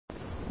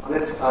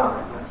this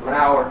time. It's an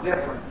hour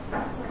different.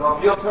 So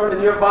if you'll turn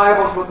in your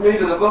Bibles with me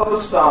to the book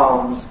of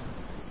Psalms,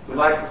 we'd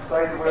like to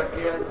say that we're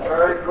again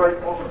very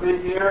grateful to be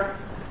here,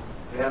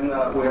 and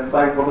we're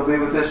thankful to be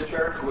with this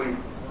church. We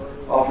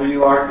offer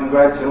you our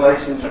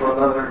congratulations for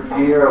another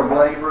year of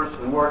labors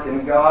and work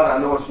in God. I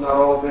know it's not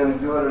all been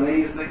good and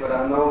easy, but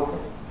I know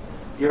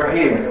you're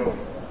here.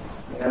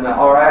 And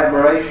our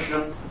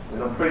admiration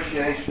and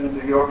appreciation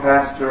to your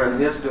pastor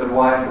and his good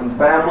wife and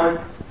family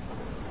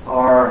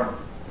are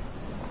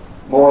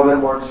more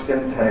than words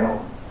can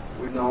tell.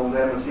 We've known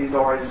them, as he's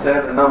already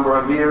said, a number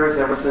of years.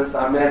 Ever since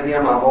I met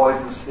him, I've always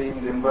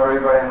esteemed him very,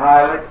 very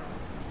highly.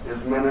 His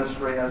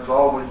ministry has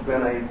always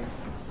been a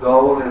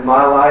goal in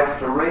my life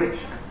to reach.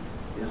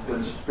 His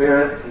good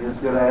spirit, his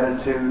good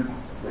attitude,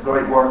 the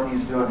great work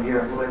he's doing here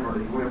at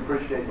Liberty. We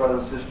appreciate Brother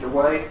and Sister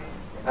Wade.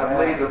 I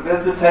believe the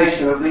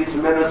visitation of these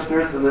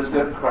ministers and this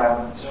good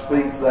crowd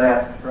speaks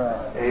that.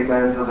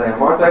 Amen to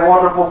them. Aren't they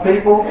wonderful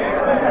people?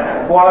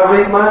 Yeah. Before I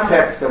read my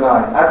text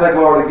tonight, I think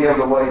we ought to give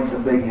the Wades a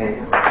big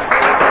hand.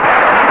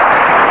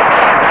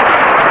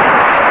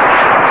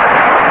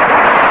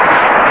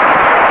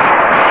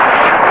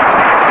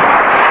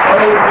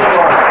 Praise the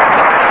Lord.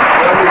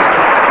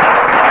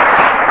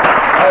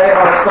 They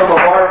are some of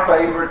our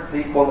favorite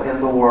people in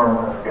the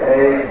world.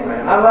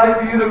 Amen. I'd like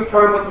for you to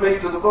turn with me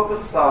to the book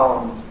of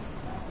Psalms.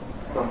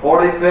 The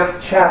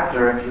 45th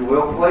chapter, if you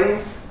will,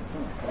 please.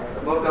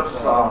 The book of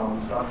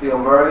Psalms. I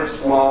feel very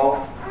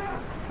small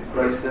to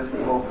grace this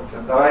pulpit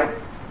tonight,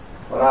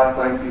 but I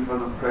thank you for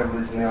the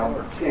privilege and the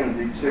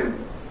opportunity to.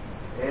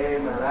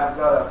 Amen. I've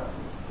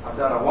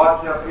got a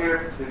watch up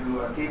here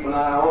to keep an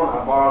eye on.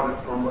 I borrowed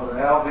it from Brother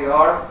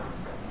LVR,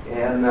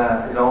 and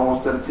it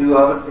almost took two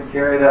of us to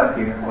carry it up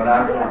here. But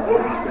I'm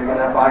big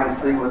enough I can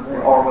see with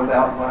or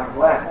without my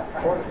glasses.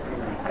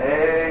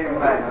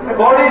 Amen. The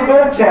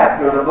 45th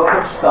chapter of the book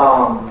of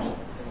Psalms.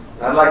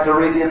 I'd like to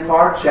read the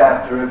entire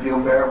chapter if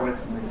you'll bear with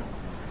me.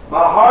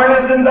 My heart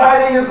is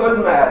inditing a good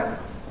matter.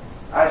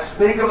 I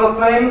speak of the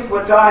things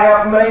which I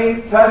have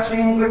made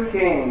touching the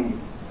King.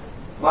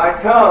 My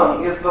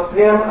tongue is the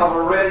pen of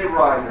a ready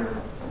writer.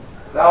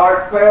 Thou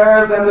art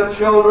fairer than the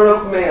children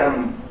of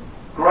men.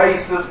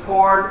 Grace is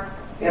poured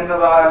into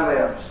thy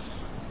lips.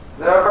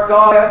 Therefore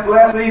God hath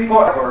blessed thee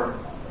forever.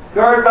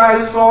 Gird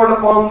thy sword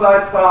upon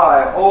thy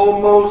thigh, O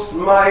most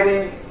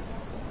mighty,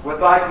 with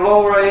thy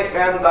glory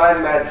and thy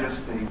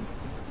majesty.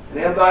 And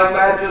in thy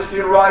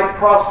majesty ride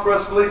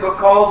prosperously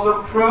because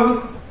of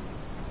truth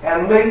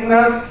and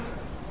meekness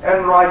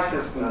and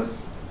righteousness.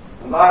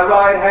 And thy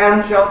right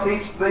hand shall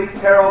teach thee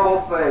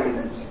terrible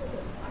things.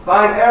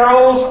 Thine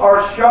arrows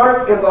are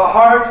sharp in the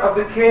heart of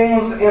the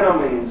king's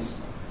enemies,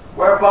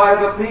 whereby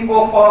the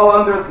people fall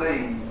under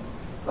thee.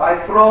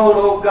 Thy throne,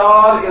 O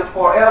God, is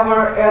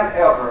forever and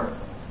ever.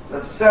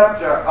 The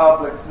scepter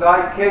of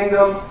thy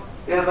kingdom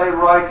is a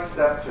right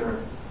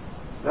scepter.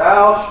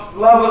 Thou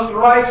lovest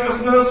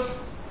righteousness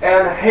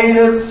and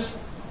hatest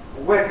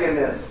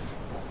wickedness.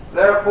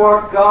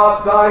 Therefore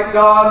God, thy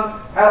God,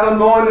 hath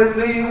anointed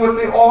thee with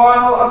the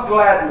oil of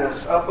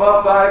gladness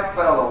above thy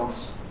fellows.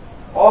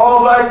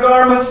 All thy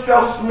garments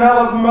shall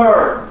smell of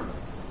myrrh,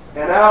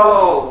 and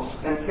aloes,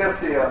 and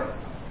cassia,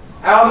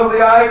 out of the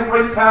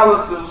ivory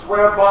palaces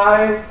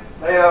whereby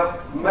they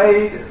have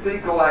made thee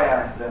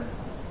glad.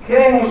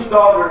 King's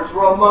daughters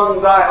were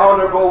among thy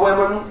honorable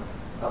women.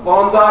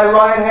 Upon thy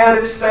right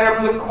hand is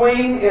stand the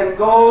queen in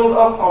gold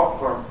of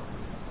Ophir.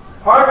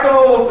 Hearken,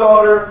 O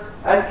daughter,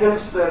 and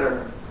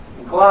consider.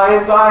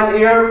 Incline thine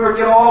ear,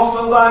 forget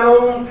also thine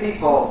own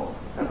people,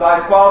 and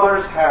thy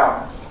father's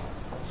house.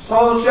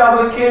 So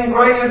shall the king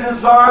greatly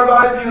desire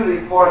thy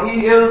beauty, for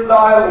he is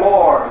thy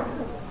Lord,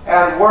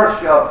 and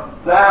worship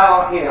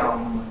thou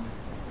him.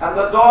 And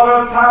the daughter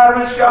of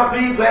Tyrus shall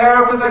be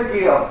there with a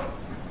gift.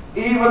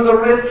 Even the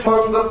rich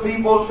among the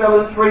people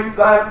shall entreat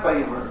thy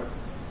favor.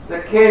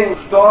 The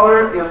king's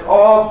daughter is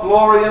all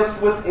glorious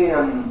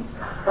within.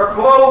 Her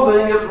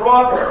clothing is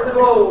wrought with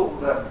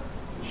gold.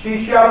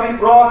 She shall be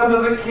brought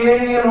unto the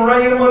king in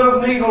raiment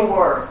of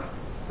needlework.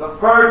 The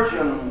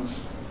virgins,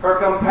 her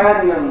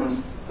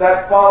companions,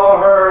 that follow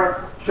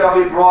her,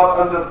 shall be brought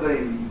unto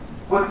thee.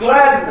 With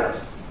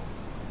gladness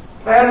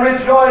and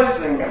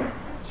rejoicing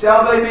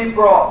shall they be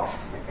brought.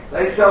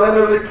 They shall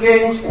enter the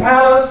king's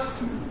palace.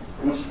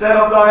 Instead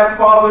of thy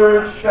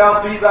fathers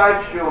shall be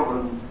thy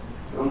children,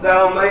 and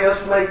thou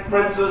mayest make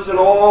princes in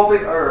all the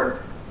earth.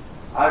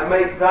 I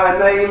make thy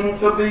name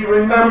to be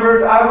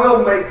remembered. I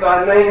will make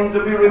thy name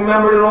to be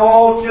remembered in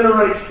all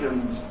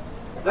generations.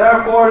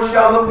 Therefore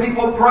shall the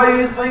people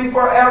praise thee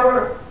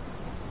forever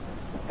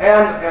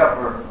and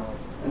ever.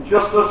 And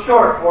just a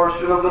short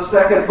portion of the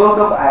second book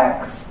of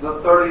Acts, the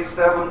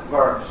 37th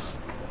verse.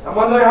 And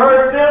when they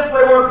heard this,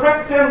 they were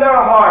pricked in their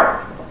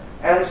heart,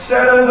 and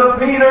said unto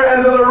Peter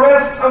and to the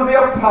rest of the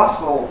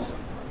apostles,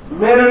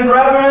 Men and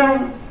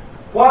brethren,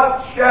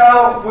 what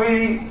shall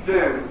we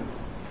do?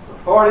 The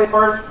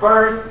 41st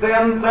verse,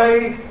 Then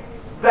they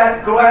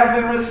that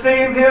gladly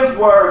received his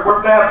word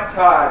were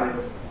baptized.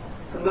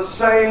 And the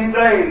same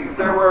day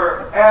there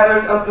were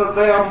added unto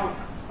them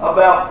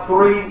about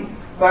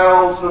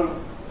 3,000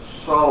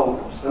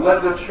 souls. And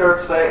let the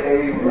church say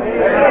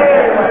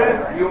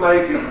amen. You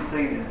may be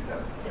seated.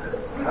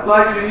 I'd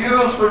like to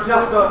use for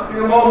just a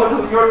few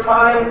moments of your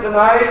time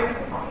tonight.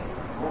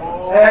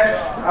 Text,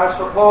 I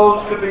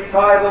suppose, could be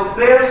titled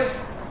this,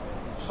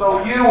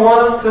 So You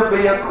Want to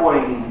Be a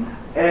Queen.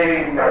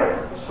 Amen.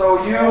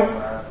 So you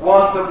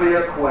want to be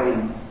a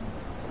queen.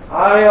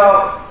 I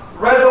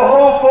read the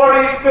whole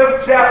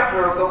 45th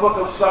chapter of the book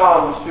of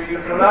Psalms to you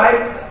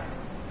tonight,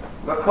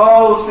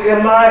 because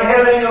in my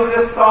heading of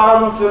this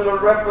Psalms, in the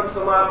reference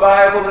of my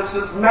Bible, it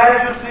says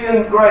Majesty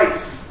and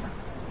Grace,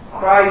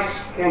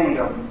 Christ's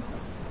Kingdom.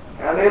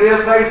 And it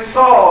is a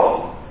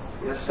psalm,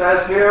 it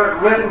says here,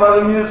 written by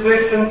the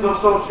musicians of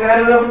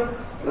Soshenim,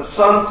 the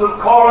sons of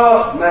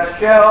Korah,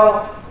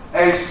 Meshel,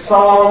 a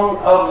song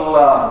of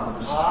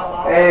loves.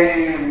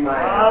 Amen.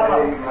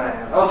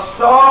 Amen. A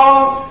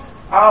song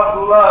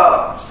of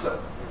loves.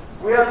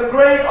 We had the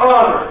great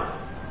honor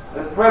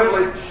and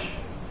privilege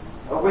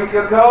a week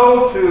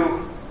ago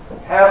to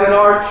have in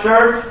our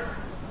church,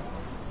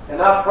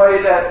 and I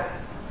pray that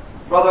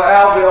Brother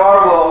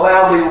Alvear will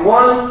allow me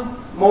one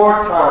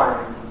more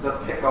time to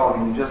pick on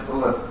him just a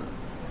little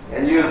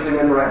and use him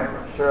in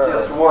reference. Sure.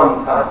 Just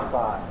one time. That's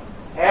fine.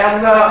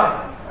 And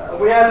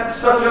we had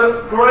such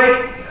a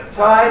great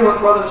time with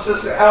Brother and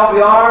Sister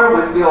Alvear.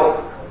 We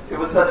feel it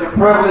was such a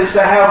privilege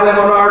to have them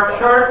in our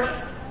church.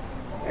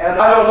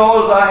 And I don't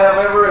know as I have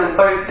ever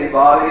enjoyed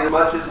anybody as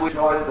much as we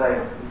enjoyed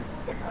them.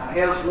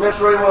 His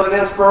ministry was an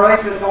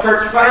inspiration to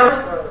church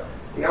family.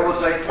 It was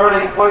a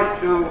turning point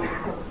to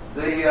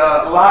the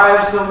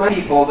lives of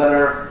people that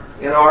are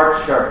in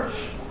our church.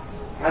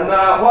 And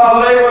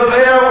while they were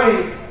there,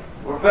 we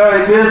were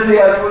very busy,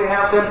 as we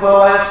have been for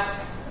the last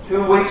 2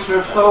 weeks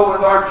or so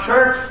with our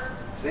church.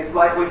 Seems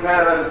like we've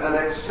had an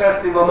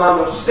excessive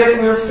amount of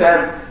sickness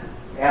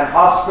and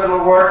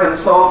hospital work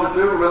and so to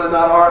do. Really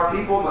not our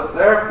people, but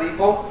their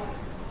people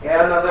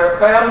and their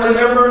family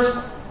members.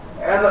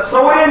 And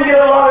so we didn't get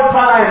a lot of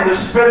time to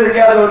spend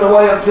together in the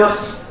way of just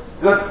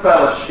good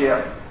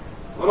fellowship.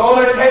 But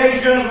on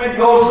occasions we'd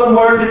go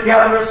somewhere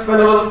together, spend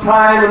a little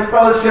time in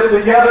fellowship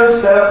together,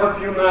 set up a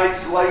few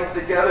nights late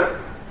together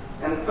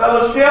and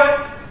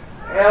fellowship,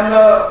 and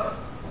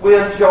we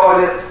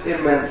enjoyed it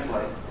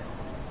immensely.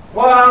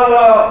 While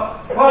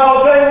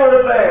they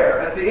were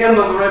there, at the end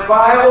of the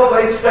revival,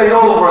 they stayed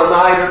over a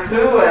night or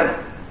two and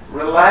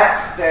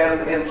relaxed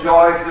and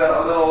enjoyed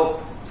a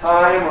little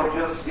time of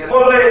just getting...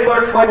 Well, they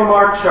were from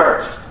our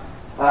church.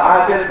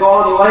 I'd been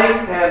gone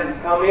late and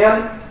come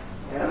in,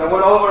 and I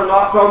went over and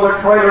knocked on their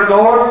trailer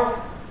door,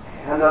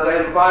 and they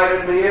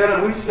invited me in,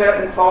 and we sat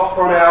and talked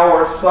for an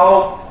hour or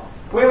so.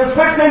 We was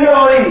fixing to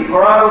leave,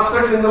 or I was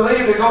fixing to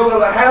leave to go to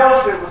the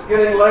house. It was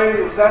getting late.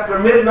 It was after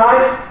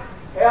midnight,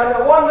 and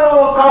one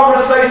little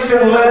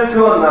conversation led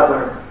to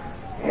another.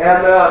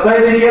 And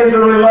they began to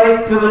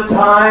relate to the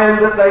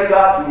time that they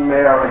got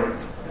married.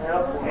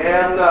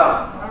 And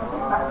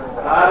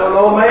I don't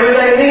know, maybe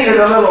they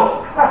needed a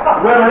little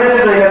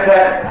reminiscing at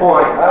that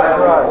point. I don't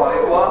know what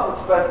it was,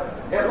 but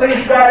at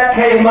least that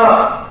came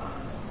up.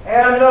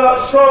 And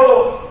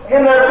so,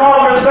 in their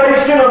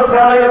conversation of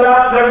telling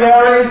about their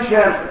marriage,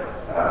 and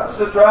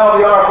Sister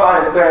Alvear, if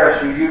I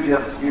embarrass you, you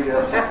just pray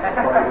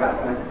with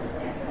me.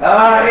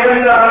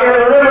 In the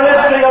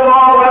reminiscing of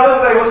all of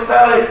it, they was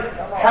telling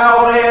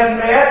how they had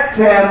met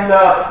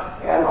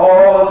and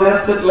all of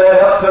this that led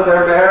up to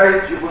their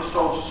marriage. It was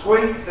so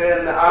sweet,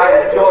 and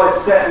I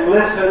enjoyed sitting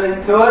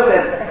listening to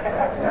it,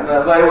 and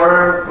they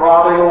were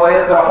throbbing away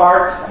at their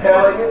hearts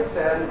telling it,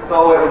 and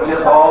so it was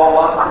just all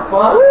lots of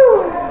fun.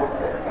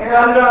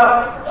 And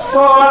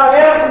so I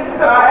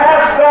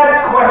asked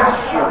that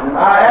question.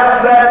 I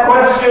asked that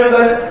question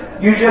that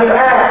you just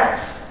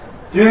asked.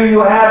 Do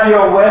you have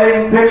your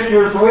wedding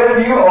pictures with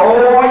you?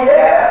 Oh,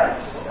 yes.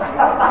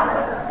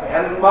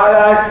 And might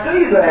I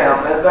see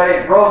them? And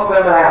they broke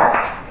them out.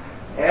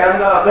 And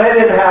they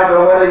didn't have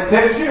their wedding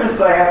pictures.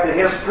 They had the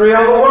history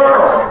of the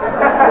world.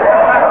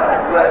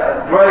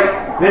 That great,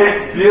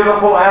 big,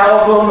 beautiful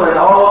album, and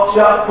all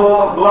chock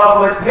full of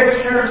lovely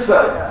pictures.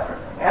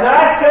 And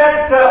I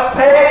sat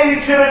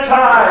page at a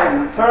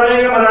time,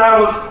 turning them, and I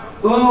was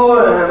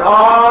oohing and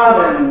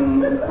on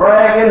and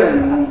bragging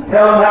and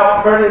telling them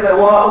how pretty they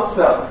was.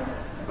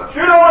 But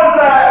you know, as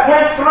I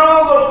went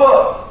through the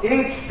book,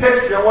 each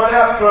picture went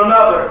after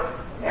another,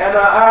 and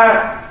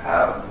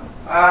I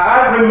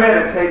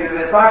premeditated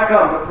this. I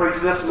come to preach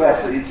this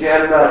message,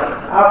 and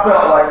I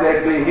felt like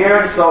they'd be here,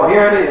 and so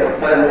here it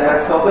is.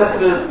 And so this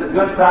is a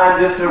good time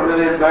just to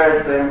really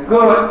embarrass them.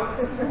 Good.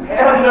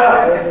 And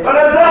but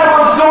as I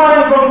was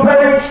going from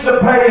page to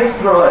page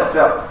through it,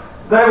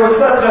 they're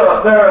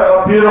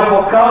a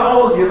beautiful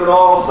couple. You can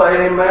all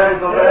say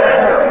amen to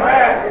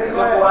that. It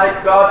looked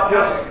like God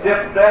just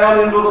dipped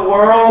down into the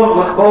world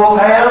with both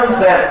hands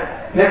and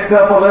picked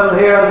up a little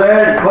here and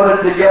there and put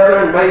it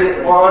together and made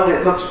it one.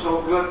 It looks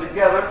so good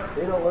together.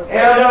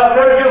 And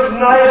they're just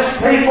nice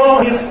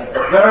people. He's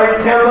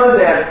very timid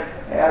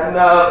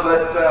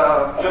but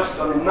just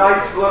a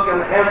nice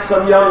looking,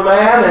 handsome young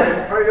man.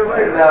 And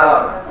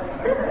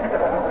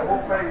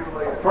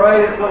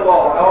praise the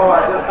Lord. All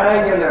right, just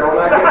hang in there when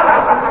I get to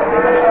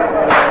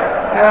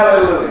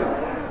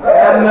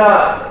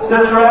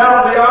Sister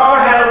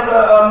Albiar has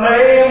a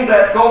name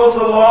that goes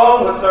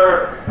along with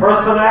her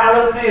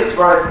personality. It's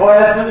very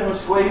pleasant and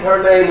sweet.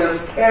 Her name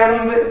is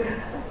Candy.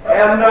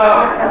 And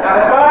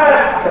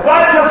if I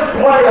just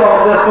play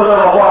on this a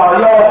little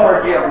while, y'all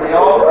forgive me,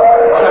 all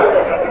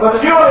right?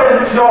 But you'll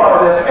enjoy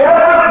this.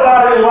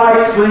 Everybody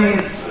likes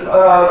these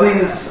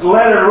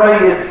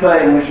letter-rated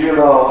things, you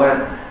know, and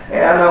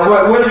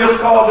we'll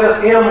just call this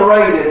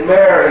M-rated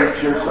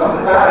marriage or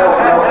something. I don't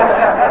know.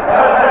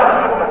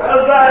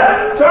 As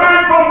I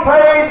turn from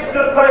page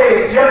to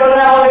page, every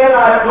now and then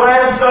I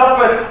glance up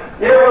and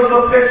here was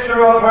a picture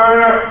of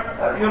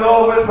her, you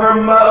know, with her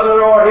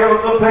mother, or here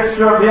was a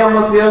picture of him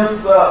with his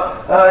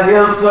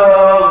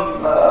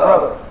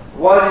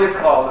what do you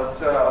call it?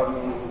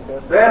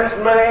 Best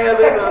man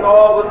and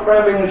all the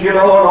trimmings, you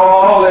know, and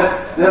all. And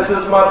this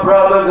is my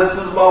brother, this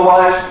is my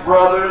wife's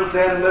brothers,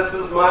 and this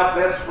is my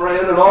best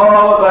friend, and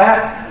all of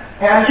that.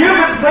 And you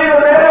can see them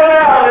every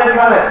now and then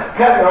kind of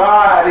cut their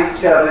eye at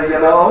each other,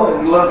 you know,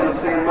 and look and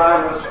see my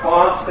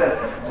response. And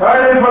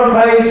turning from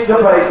page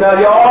to page. Now,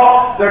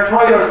 y'all, their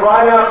trailer's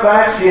right out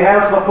back. She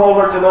has the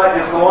folder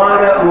tonight. Just line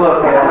up and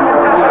look at it.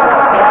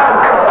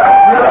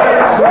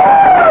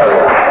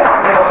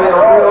 It'll be a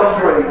real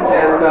treat.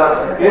 And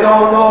you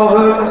don't know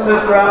who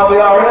Sister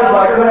Albiar is.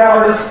 I could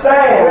have her to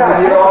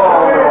stand. You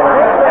all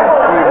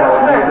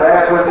know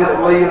that. We'll just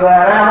leave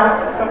that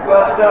out.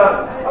 But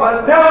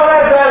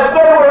nevertheless, as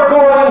they were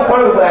going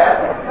through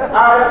that,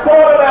 I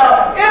thought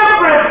about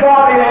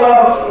everybody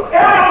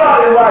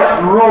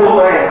likes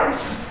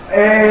romance.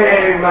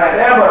 Amen.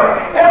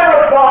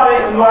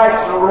 Everybody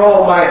likes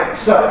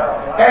romance.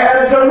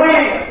 And to me,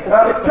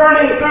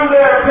 turning through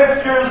their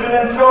pictures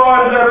and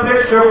enjoying their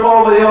picture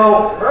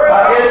folio,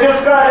 it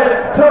just kind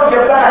of took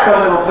you back a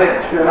little bit,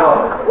 you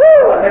know.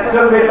 It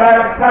took me back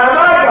to the time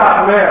I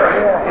got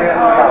married and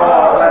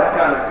all that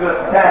kind of good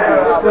tacky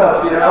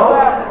stuff, you know.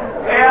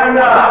 And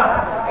I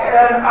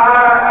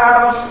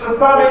was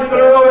thumbing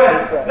through,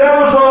 and there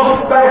was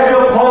those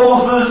special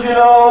poses, you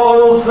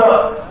know, those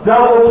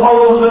double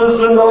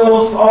poses and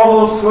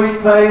all those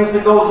sweet things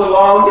that goes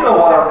along. You know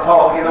what I'm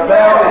talking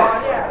about.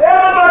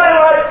 Everybody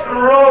likes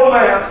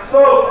romance.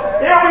 So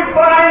here we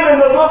find in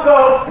the book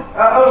of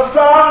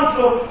Psalms,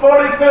 the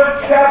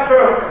 45th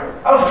chapter,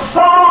 a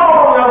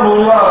song of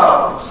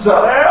love, a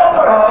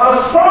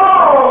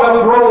song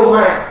of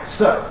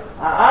romance.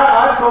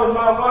 I told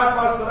my wife,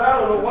 I said,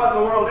 I don't know what in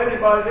the world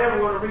anybody's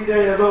ever going to read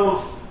any of those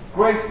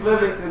Grace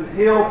Livingston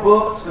Hill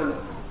books and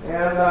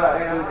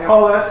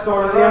all that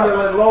sort of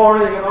Emily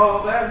Loring and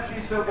all that. And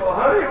she said, well,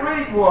 honey,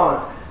 read one.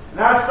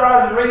 And I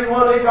started reading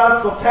one. They got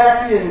so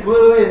tacky and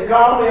gluey and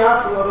gaudy, I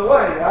threw it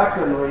away. I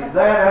couldn't read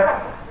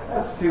that.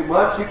 That's too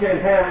much. You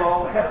can't handle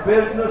all that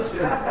business.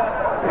 You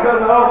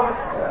know,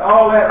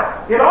 all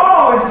that. It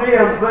always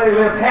ends, they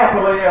live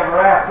happily ever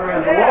after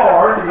in the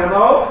Lord, you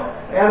know.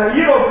 And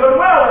you know good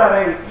well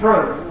that ain't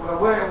true. My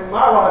wife and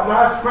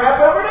I scrap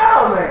every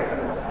now and then.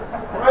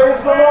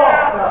 Praise the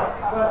Lord.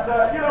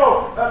 But, you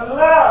know,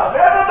 love.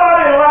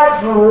 Everybody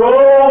likes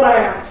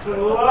romance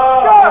and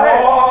love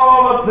and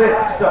all of this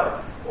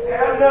stuff.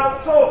 And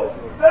so,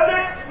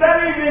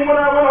 that evening when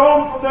I went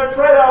home from their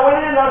trade, I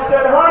went in and I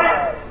said,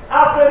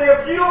 honey,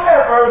 if you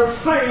ever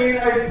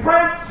seen a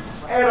prince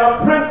and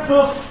a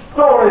princess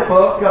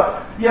storybook,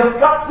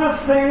 you've got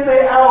to see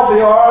the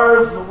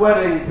Albiar's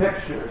wedding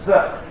pictures.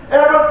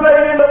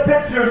 Everything in the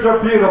pictures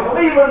are beautiful.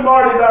 Even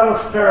Marty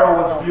Ballestero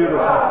was beautiful.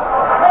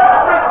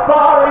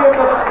 Everybody in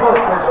the book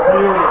was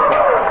beautiful.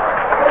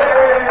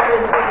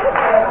 Hey,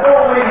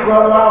 don't leave,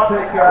 brother. I'll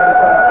take care of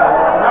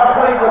this. I'll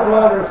plead the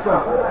blood or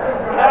something.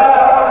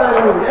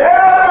 Hallelujah.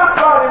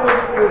 Everybody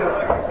was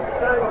beautiful.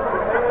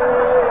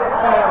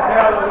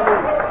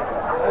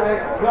 Hallelujah.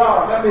 Thank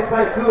God. Let me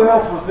think who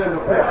else was in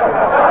the picture.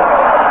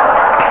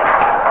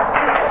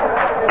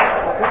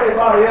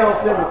 Anybody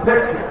else in the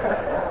picture?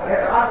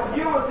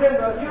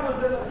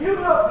 You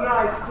look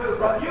nice too,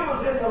 but you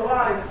was in the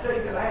line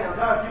shaking hands.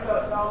 How'd you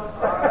look?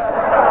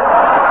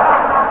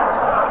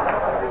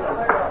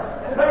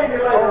 Maybe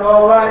later,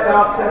 all right.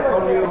 I'll check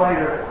on you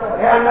later.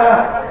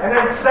 And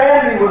then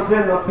Sandy was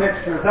in the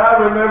pictures. I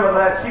remember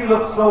that. She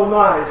looked so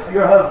nice.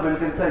 Your husband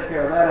can take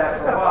care of that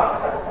after a while.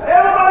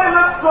 Everybody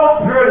looks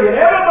so pretty, and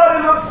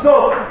everybody looks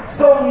so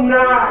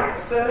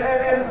nice,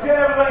 and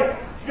generally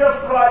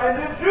just right. And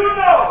did you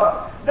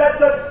know that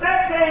the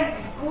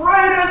decade's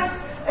greatest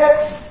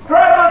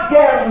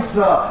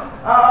extravaganza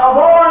of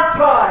our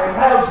time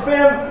has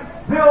been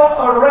built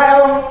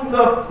around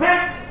the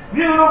big,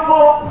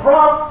 beautiful,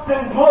 prompt,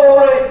 and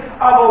glory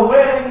of a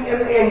wedding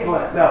in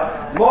England?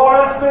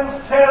 More has been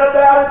said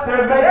about it.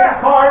 They're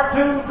making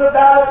cartoons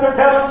about it. They're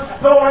telling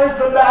stories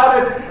about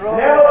it. And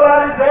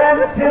everybody's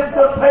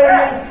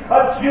anticipating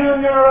a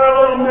junior or a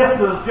little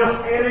missus just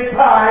any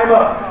time.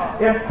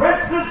 In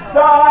Princess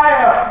Di,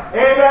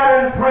 amen,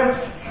 and Prince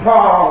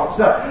Charles.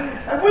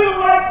 And we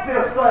like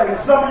this thing.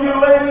 Some of you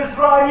ladies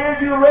right here,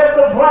 you read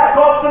the black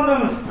off the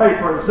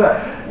newspapers.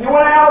 You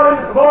went out and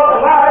bought a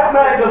Life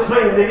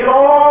magazine to get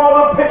all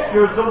the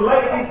pictures of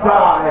Lady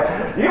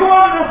Di. You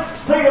wanted to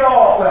see it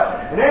all.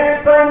 And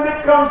anything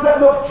that comes that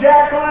looked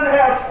Jacqueline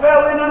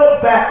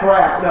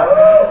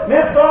background.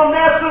 Miss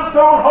Onassis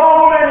don't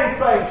hold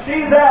anything.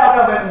 She's out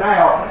of it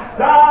now.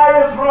 Di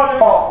is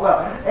running off.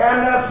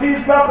 And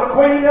she's got the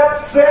Queen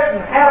upset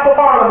and half of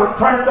Parliament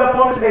turned up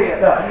on his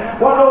head.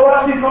 Wonder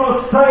what she's going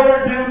to say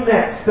or do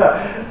next.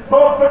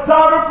 Both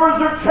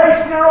photographers are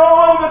chasing her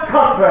all over the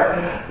country,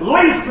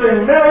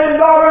 leasing $1 million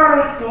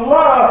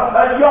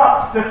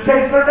yachts to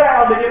chase her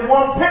down to get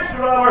one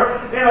picture of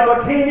her in a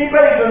bikini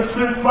bathing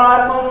suit 5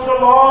 months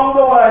along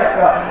the way.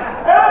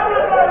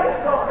 Everybody's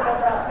talking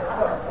about it.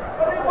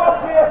 But it was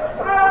the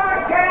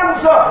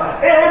extravaganza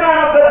in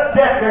the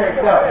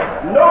decade.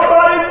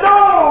 Nobody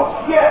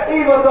knows yet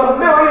even the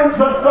millions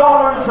of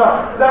dollars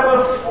that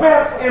was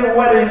spent in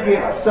wedding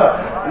gifts.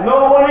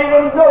 No one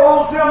even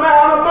knows the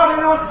amount of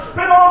money that was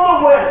spent on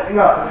the wedding.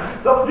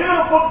 The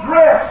beautiful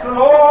dress and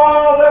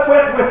all that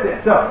went with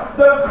it.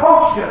 The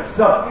coaches,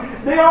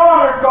 the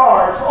honor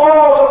guards,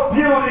 all the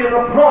beauty and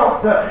the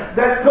pomp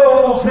that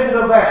goes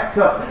into that.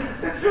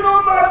 Did you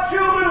know my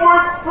children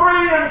were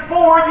 3 and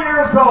 4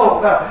 years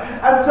old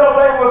until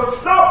they were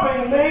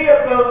stopping me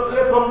at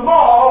the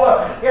mall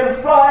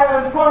in front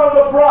of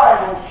the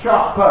bridal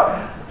shop?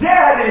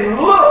 Daddy,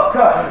 look!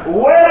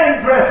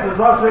 Wedding dresses.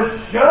 I said,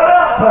 shut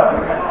up!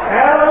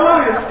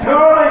 Hallelujah. It's too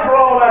early for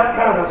all that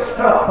kind of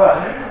stuff.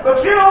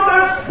 But you know,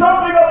 there's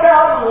something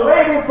about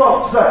lady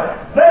folks.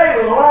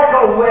 They like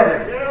a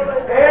wedding.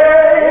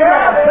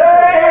 Amen.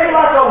 They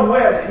like a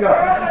wedding.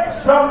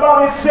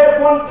 Somebody said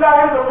one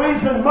time the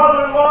reason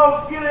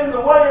mother-in-laws get in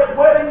the way of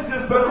weddings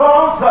is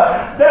because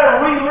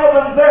they're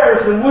reliving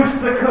theirs and wish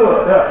they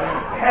could.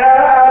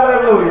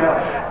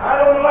 Hallelujah. I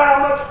don't know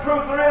how much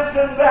truth there is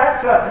in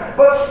that,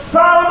 but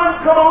Solomon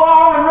come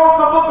along and wrote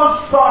the book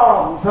of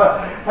Psalms,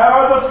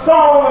 or the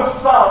Song of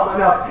Solomon,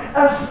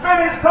 and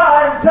spent his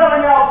time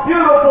telling how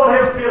beautiful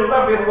his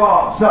beloved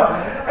was,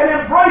 and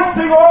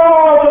embracing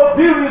all the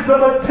beauties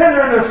of the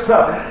tenderness,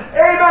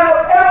 amen,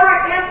 of every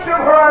inch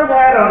of her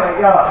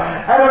anatomy.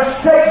 And if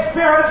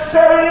Shakespeare had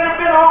said it, it had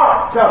been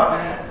art.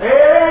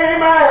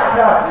 Amen.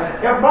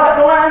 If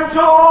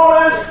Michelangelo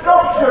had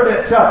sculptured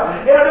it,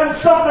 it had been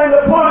something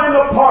to put in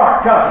the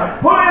park,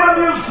 put in a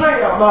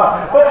museum.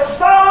 But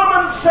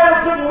Solomon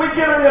says it and we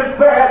get it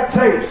in bad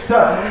taste.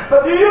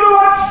 But do you know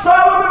what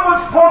Solomon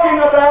was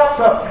talking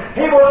about?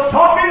 He was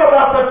talking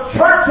about the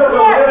church of the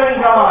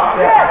living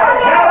God.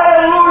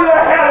 Hallelujah,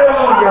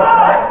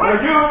 hallelujah.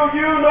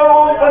 You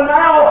know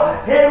now,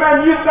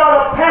 amen, you've got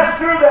a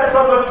pastor that's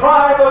of the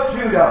tribe of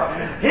Judah.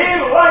 He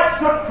likes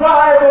the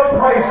tribe of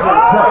praises.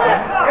 Amen.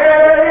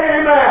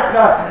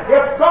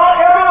 If God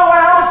ever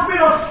allows me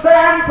to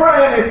stand for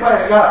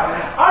anything,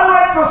 I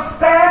like to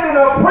stand in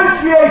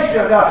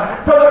appreciation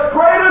to the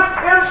greatest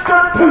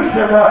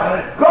institution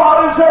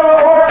God has ever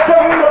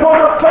ordained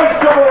upon the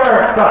face of the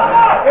earth.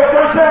 If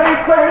there's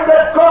anything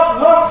that God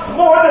loves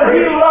more than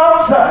He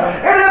loves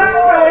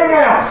anything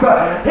else,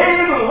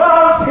 He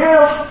loves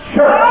His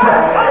church.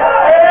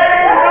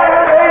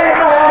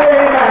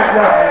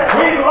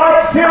 He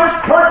likes His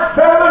church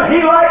better than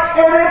He likes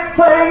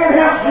anything in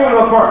His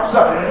universe.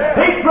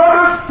 He'd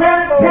rather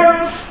spend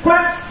 10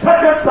 split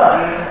seconds,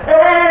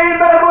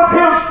 amen, with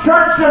His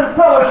church and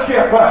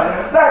fellowship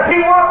that He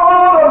were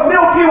all the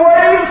Milky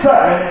Ways,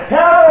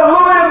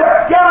 hallelujah,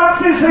 the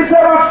galaxies He's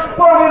ever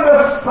spun in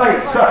this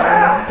place.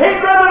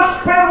 He'd rather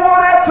spend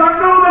one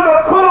afternoon in the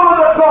cool of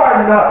the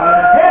garden,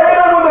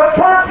 amen, when the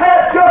church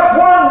had just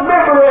one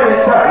member in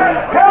it.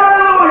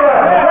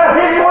 Hallelujah, that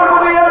He was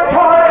with the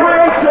entire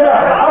creation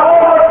of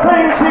all the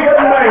things He had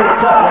made.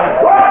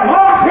 God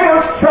loves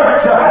His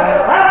church. I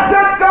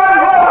said God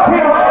loves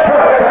His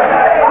church.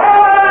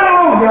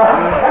 Hallelujah.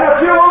 And if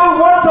you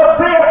want to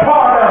be a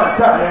part of it,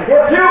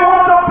 if you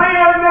want to be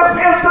in this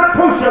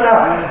institution,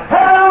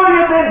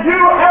 hallelujah, then you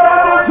have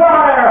a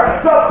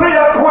desire to be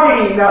a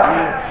queen.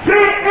 She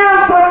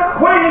is the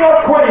Queen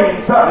of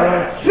Queens.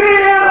 She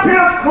is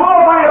His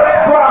glorious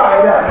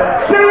bride.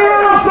 She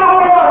is the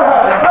one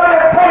that He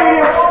paid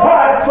His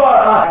price for.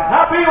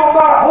 I feel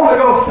my Holy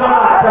Ghost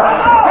tonight.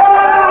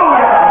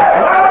 Hallelujah.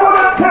 And I want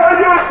to tell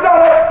you, it's not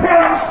a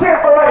 10-cent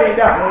parade.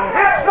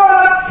 It's not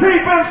a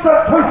cheap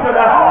institution.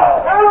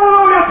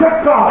 Hallelujah to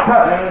God.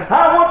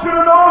 I want you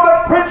to know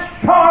that Prince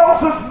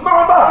Charles's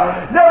mama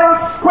never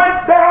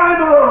squint down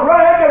into the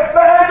ragged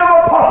bag of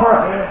a pauper.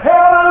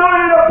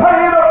 Hallelujah, to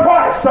pay the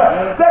price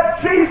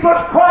that Jesus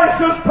Christ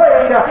has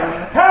paid.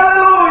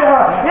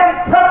 Hallelujah, in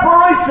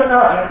preparation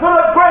for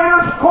the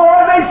greatest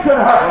coronation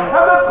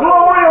and the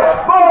glorious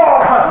ball.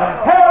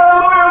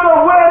 Hallelujah, the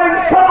wedding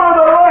supper of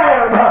the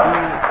Lamb.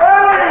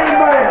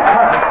 Amen.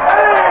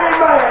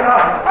 Amen.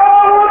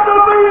 I want to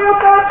be in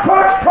that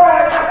church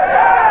track.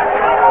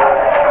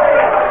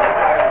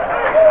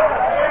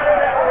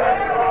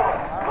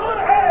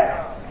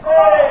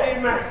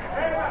 Amen.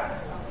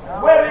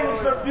 Weddings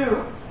are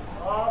beautiful.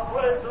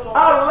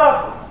 I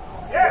love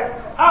them.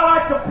 I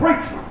like to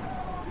preach them.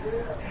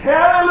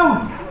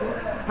 Hallelujah.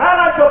 I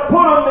like to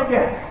put them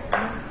together.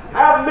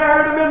 I've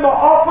married them in my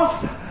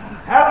office.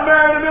 I've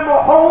married them in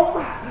my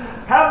home.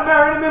 I've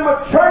married them in my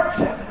church.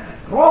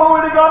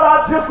 Glory to God. I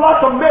I'd just like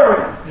to marry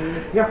them.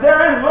 If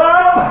they're in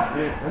love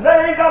and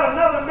they ain't got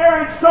another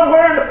marriage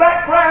somewhere in the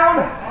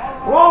background,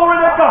 glory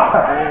to God.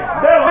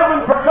 They're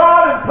living for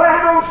God and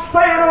planning on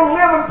staying on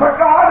living for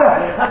God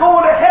and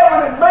going to heaven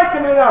and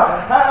making it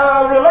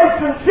a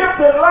relationship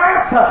that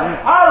lasts.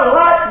 I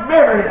like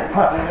marrying.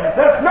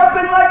 There's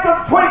nothing like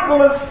the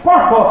twinkle and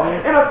sparkle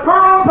in a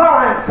girl's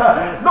eyes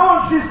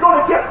knowing she's going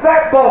to get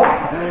that boy.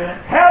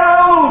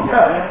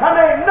 Hallelujah. And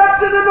there ain't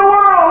nothing in the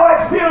world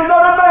like seeing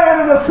another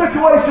man in the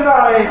situation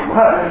I am.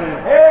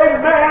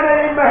 Amen,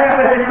 amen,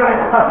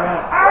 amen.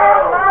 I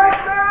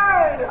like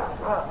that.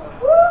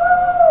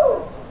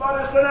 Woo!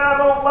 Somebody said, I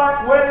don't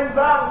like weddings, I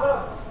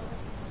love them.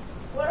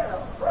 Well,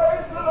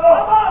 praise the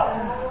Lord.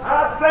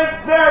 I think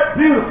they're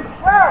beautiful.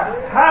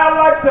 I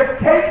like the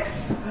cakes.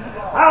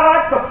 I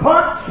like the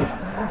punch.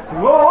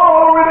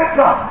 Glory to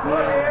God.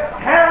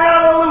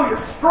 Hallelujah.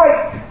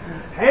 Straight.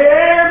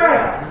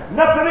 Amen.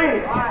 Nothing in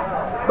it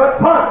but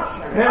punch.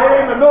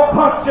 Amen. No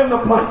punch in the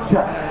punch.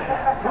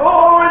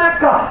 Glory to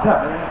God.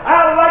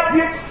 I like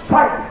the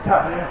excitement.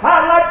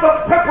 I like the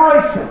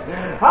preparation.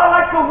 I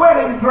like the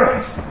wedding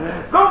dress.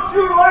 Don't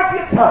you like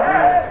it?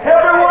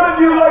 Every one of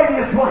you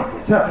ladies like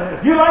it.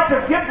 You like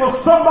to get with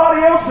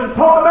somebody else and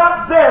talk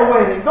about their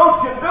wedding.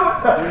 Don't you do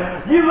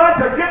it? You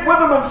like to get with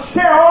them and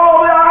share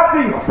all the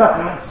ideas.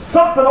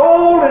 Something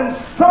old and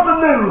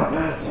something new.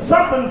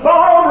 Something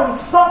borrowed and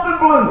something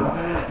blue.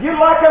 You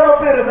like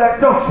every bit of that,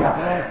 don't you?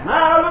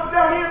 Now I look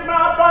down here in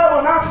my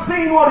Bible and I've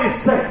seen what he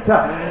said.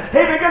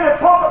 He began to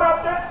talk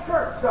about that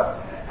church.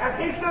 And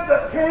he said,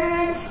 the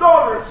king's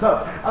daughters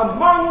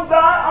among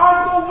thy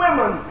honorable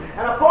women,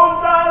 and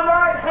upon thy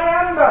right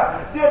hand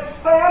did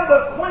stand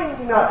the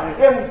queen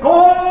in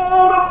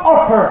gold of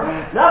Ophir.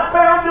 And I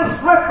found this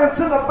reference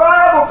in the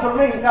Bible to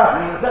me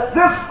that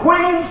this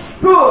queen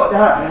stood,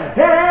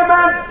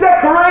 amen,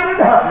 decorated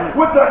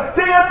with the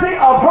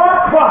deity of her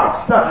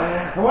Christ.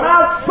 And when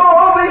I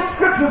saw these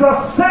scriptures,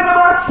 I said to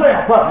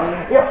myself,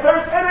 if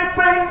there's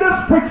anything this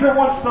preacher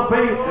wants to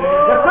be,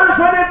 if there's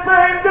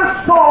anything this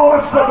soul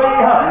wants to be,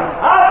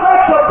 I'd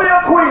like to be a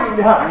queen.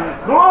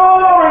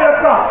 Glory to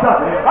God.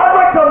 I'd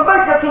like to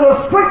make it to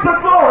the streets of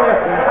glory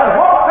and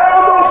walk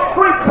down those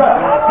streets.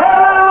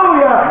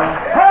 Hallelujah.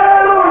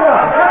 Hallelujah.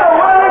 In the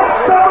wedding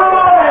supper of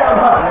the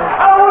Lamb.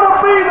 I want to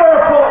be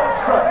there,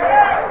 folks.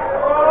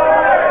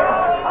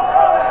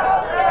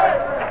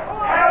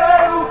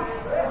 Hallelujah.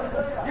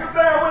 You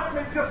bear with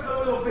me just a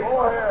little bit.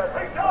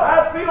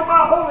 I feel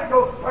my Holy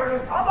Ghost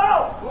burning.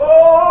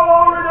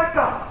 Glory to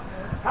God.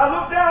 I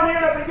look down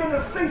here and I begin to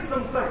see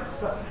some things.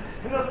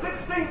 In the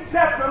 16th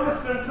chapter,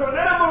 listening to it,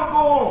 then I'm going to go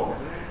on.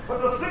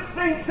 But the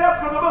 16th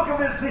chapter of the book of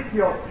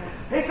Ezekiel,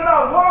 he said,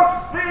 I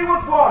washed thee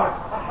with water.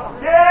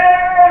 Yea,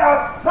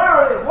 I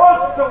thoroughly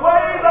washed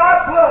away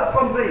thy blood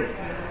from thee.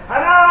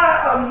 And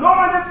I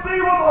anointed thee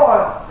with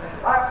oil.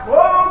 I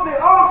clothed thee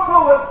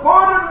also with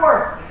bordered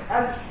work,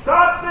 and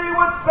shod thee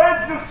with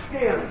badger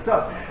skins,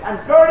 and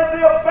girded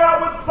thee about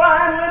with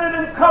fine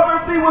linen, and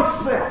covered thee with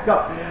silk.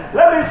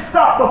 Let me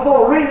stop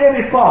before I read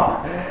any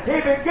farther. He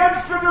begins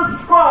to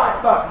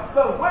describe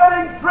the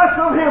wedding dress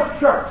of his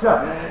church.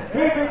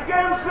 He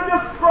begins to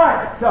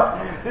describe it.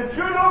 Did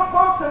you know,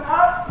 folks, and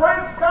I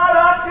praise God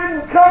I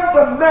didn't come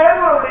to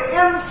meddle or to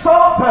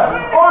insult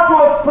or to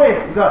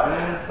offend.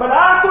 But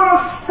I'm going to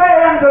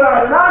stand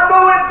tonight, and I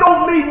know it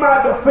don't need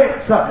my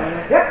defense.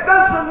 It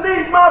doesn't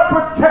need my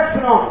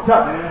protection on it.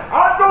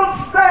 I don't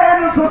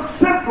stand as a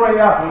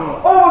sentry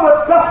over the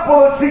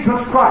gospel of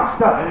Jesus Christ.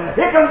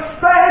 It can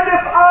stand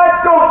if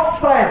I don't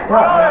stand.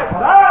 But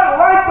I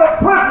like the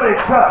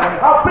privilege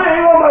of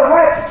being on the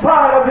right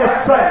side of this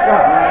thing.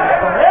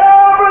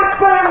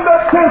 Everything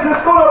that says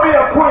it's going to be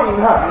a queen,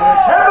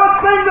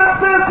 everything that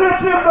says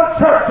it's in the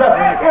church,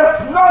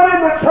 it's not in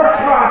the church,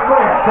 my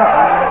friend.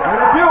 And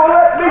if you'll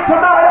let me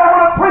tonight, I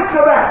want to preach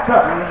about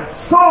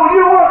so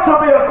you want to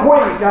be a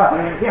queen.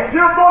 If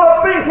you're going to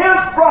be his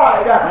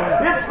bride,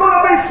 it's going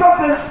to be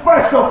something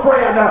special,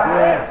 friend.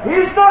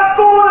 He's not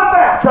going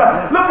about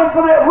looking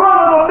for that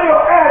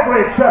run-of-the-mill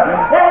average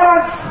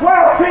and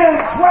slouch in,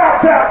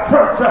 slouch out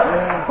church.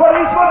 But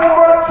he's looking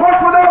for a church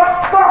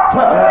without spot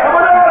and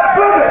without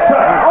blemish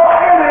or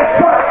any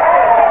such.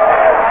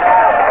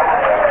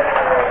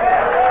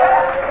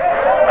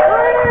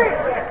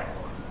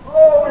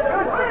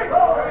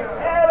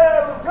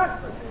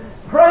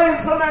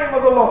 Praise the name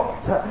of the Lord.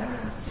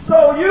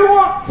 So you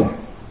want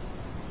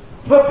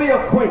to be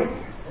a queen.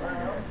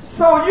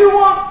 So you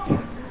want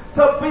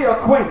to be a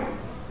queen.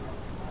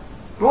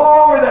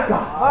 Glory to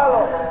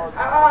God.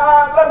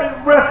 Let me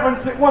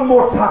reference it one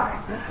more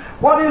time.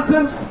 What has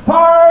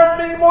inspired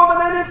me more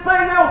than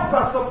anything else,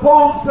 I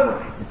suppose,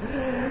 tonight,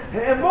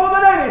 And more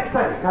than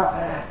anything,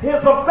 his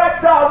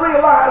effect, I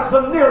realized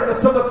the nearness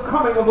of the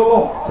coming of the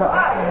Lord.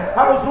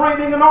 I was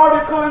reading an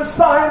article in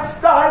Science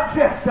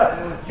Digest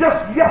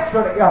just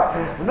yesterday,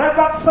 and they've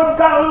got some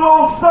kind of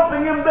little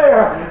something in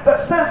there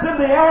that says in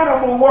the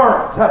animal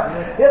world,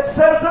 it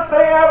says that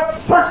they have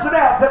searched it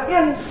out that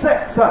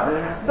insects,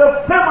 the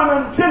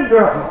feminine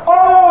gender,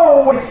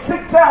 always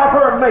seeks out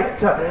her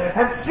mate,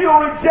 and she'll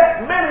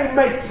reject many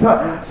mates.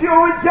 She'll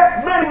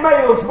reject many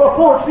males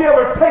before she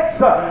ever takes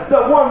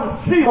the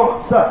one she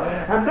wants.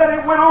 And then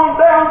it went on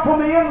down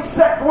from the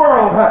insect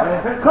world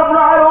and come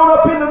right on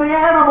up into the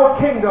animal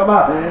kingdom.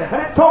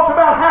 And it talked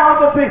about how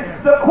that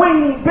the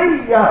queen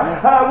bee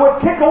would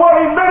kick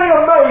away many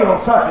of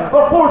males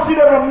before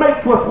she'd ever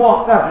mate with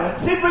one.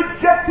 She'd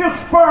reject his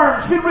sperm.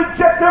 She'd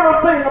reject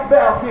everything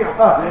about him.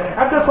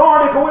 And this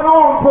article went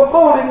on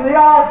promoting the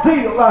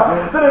ideal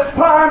that it's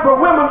time for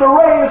women to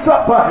raise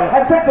up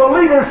and take the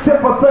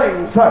leadership of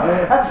things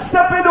and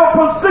step into a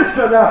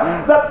position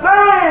that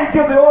they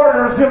give the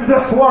orders in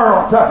this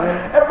world.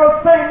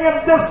 Everything in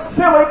this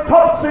silly,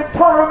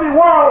 topsy-turvy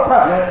world,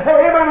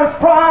 amen, is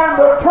trying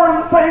to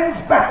turn things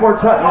backwards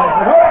and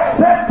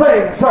upset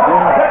things.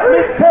 Let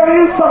me tell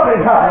you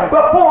something.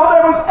 Before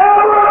there was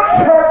ever a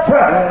church,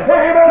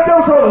 amen, there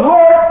was a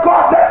Lord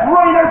God that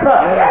reigneth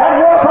and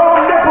was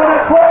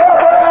omnipotent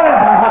forever and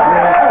ever.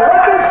 And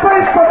let me say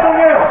something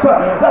else.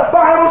 The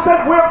Bible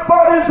said we're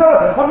bodies,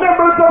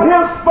 members of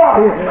His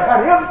body, and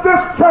in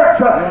this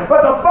church,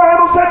 but the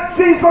Bible said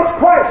Jesus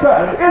Christ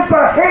is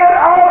the head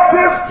of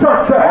this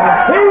church.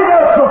 He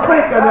does the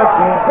thinking,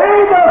 He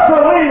does the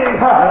leading,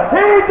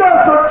 He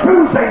does the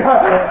choosing,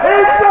 He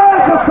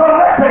does the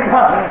selecting,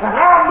 and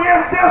I'm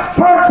in this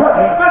church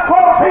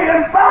because He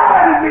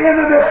invited me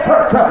into this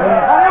church,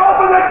 and He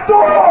opened the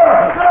door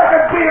that I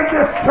could be in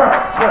this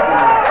church.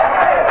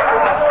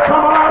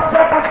 Some of us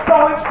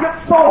apostolics get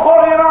so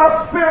haughty in our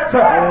spirits,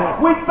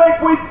 we think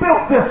we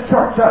built this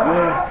church.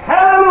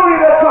 Hallelujah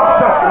to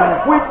God.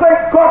 We think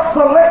God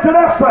selected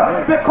us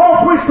because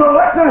we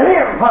selected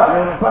Him.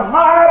 But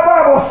my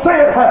Bible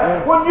said,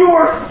 when you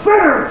were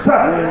sinners,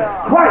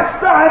 Christ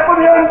died for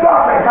the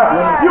ungodly.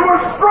 You were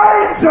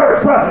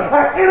strangers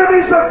and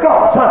enemies of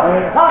God.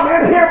 I'm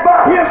in here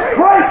by His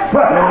grace,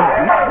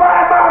 not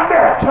by my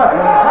merit.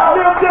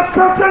 I'm in this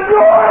church and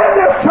you're in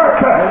this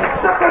church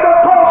simply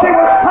because He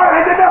was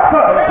kind enough to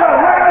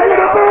allow you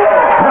to be in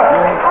it.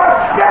 I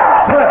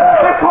shout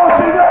because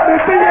He let me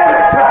be in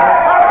it.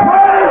 I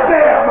praise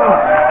Him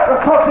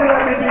because He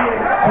let me be in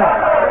it.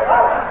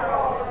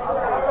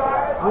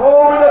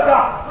 Glory to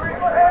God.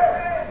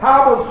 I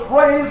was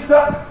raised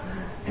up,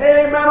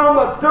 amen, on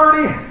the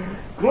dirty,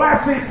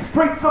 glassy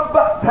streets of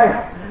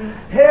Bucktown.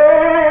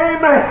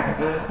 Amen.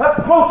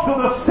 Close to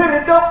the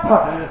city dump,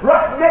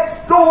 right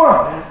next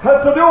door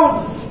to the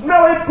old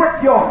smelly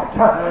brickyard.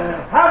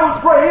 I was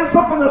raised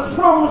up in the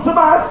slums of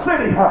my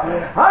city.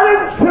 I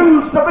didn't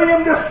choose to be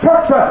in this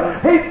church.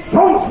 He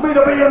chose me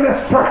to be in this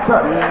church.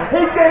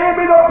 He gave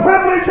me the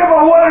privilege of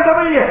a wanted to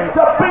be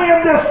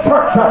in this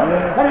church.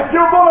 And if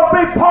you're going to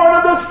be part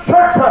of this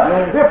church,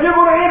 if you're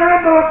going to enter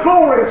into the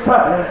glories,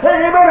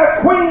 amen, a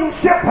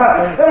queenship,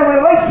 a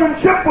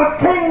relationship with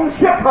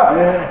kingship,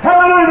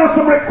 hallelujah, there's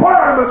some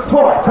requirements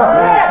for it.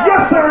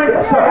 Yes, there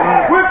is.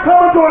 We're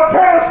coming to a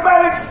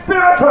charismatic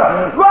spirit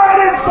right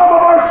in some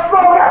of our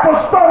strong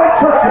apostolic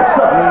churches.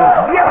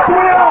 Yes, we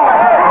are.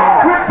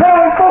 We're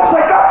telling folks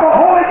they got the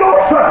Holy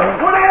Ghost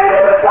when they ain't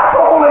even got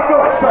the Holy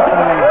Ghost.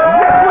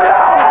 Yes, we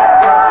are.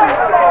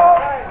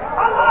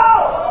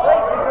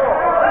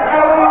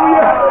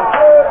 Hallelujah.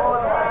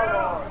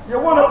 You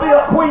want to be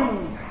a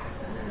queen?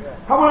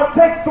 I want to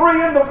take 3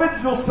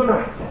 individuals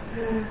tonight.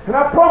 And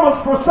I promise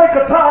for sake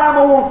of time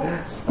I won't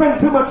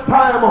spend too much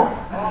time on it.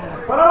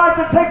 But I'd like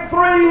to take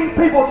 3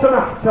 people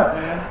tonight.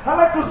 I'd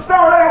like to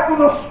start out with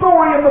a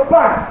story in the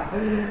Bible.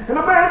 And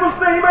a man was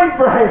named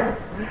Abraham.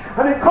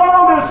 And he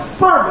called his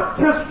servant,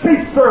 his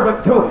chief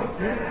servant, to him.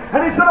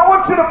 And he said, I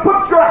want you to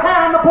put your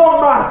hand upon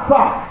my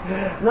thigh.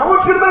 And I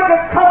want you to make a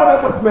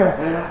covenant with me.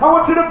 I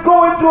want you to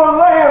go into a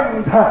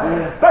land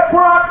back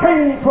where I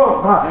came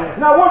from.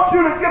 And I want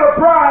you to get a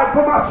bride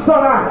for my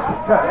son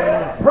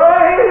Isaac.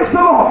 Praise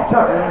the Lord.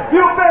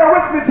 You bear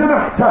with me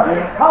tonight.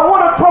 I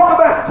want to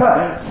talk about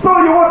so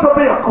you want to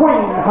be a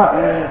queen.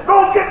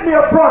 Go get me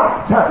a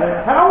bride.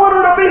 And I want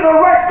her to be the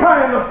right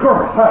kind of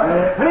girl.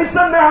 And he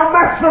said, now,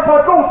 Master, if I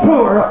go to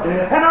her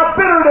and I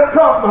bid her to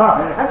come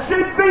and she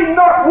be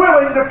not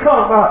willing to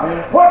come,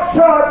 what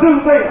shall I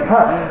do then?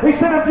 He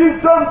said, if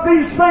you've done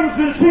these things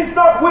and she's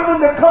not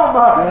willing to come,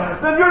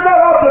 then you're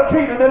not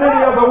obligated in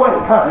any other way.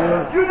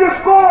 You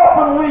just go off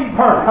and leave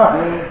her.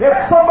 If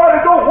somebody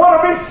don't want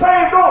to be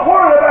saved, don't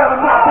worry about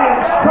them not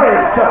being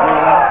saved.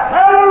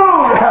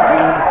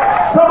 Hallelujah.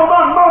 Some of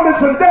my mommies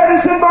and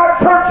daddies in my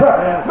church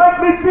make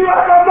me feel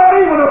like I'm not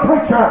even a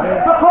preacher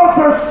because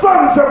their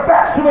sons are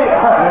backslid.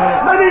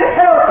 They need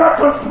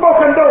haircuts and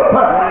smoking dope.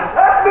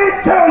 Let me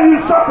tell you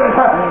something.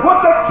 When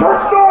the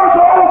church doors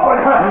are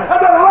open and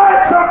the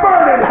lights are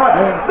burning,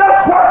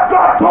 that's what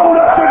God told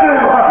us to do.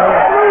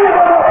 Leave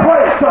them a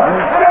place.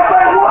 And if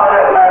they want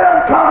it, let them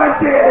come and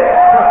get it.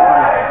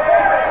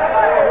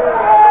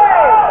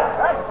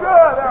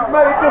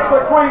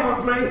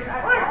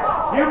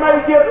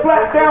 get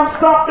flat down,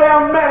 stomped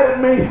down, mad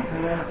at me.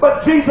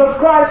 But Jesus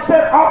Christ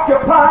said,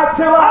 occupy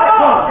till I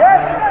come.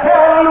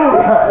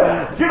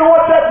 Hallelujah. You know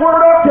what that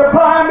word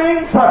occupy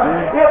means?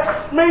 It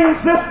means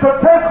this to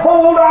take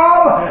hold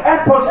of and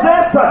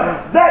possess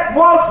that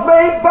was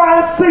made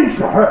by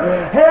Caesar.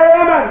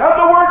 Amen. In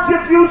other words,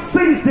 if you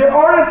seized it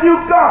or if you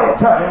got it,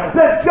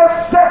 then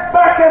just step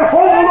back and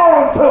hold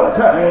on to it.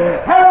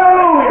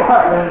 Hallelujah.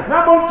 And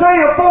I'm going to tell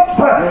you, folks,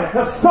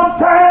 that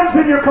sometimes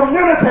in your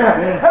community,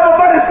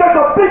 everybody's got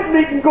the big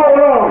meeting going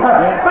on.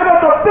 They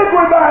got the big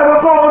revival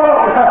going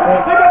on.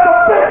 They got the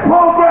big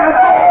program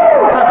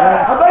going on.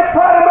 And they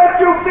try to make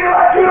you feel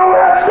like you don't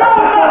have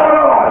nothing going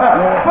on.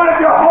 But if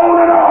you're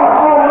holding on,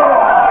 hold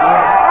on.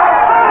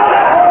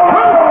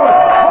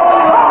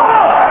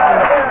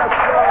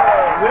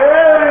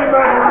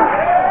 Amen.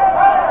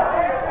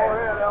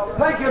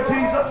 Thank you,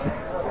 Jesus.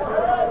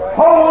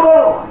 Hold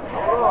on.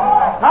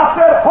 I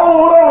said,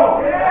 hold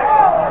on.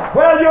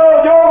 Well,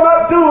 you're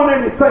not doing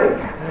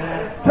anything.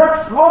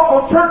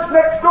 Local church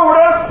next door to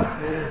us,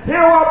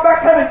 here a while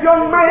back had a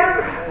young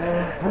man,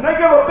 and they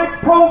give a big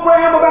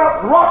program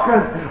about rock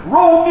and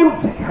roll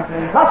music.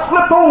 I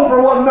slipped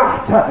over one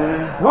night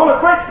on a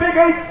great big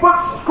 8-foot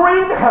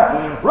screen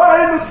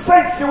right in the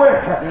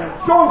sanctuary,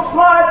 showing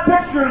slide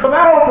pictures of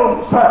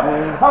albums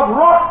of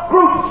rock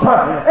groups,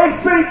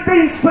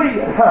 AC/DC,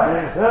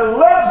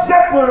 Led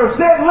Zeppelin or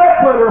Zed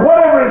Leppard or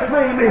whatever his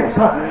name is,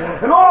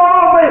 and all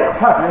of them.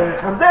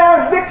 And there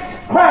a mixed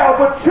crowd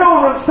with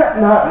children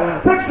sitting,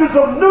 pictures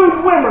of nude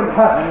women.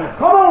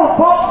 Come on,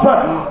 folks.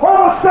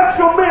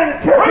 Homosexual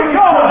men kissing each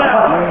other.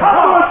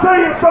 I'm going to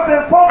tell you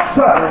something, folks.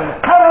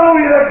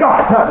 Hallelujah to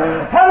God.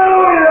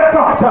 Hallelujah to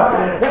God.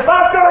 If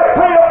I've got to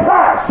pay a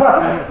price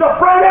to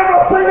bring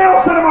everything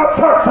else into my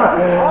church,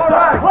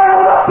 to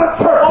cloud up the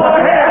church,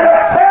 and to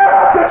tear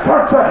up the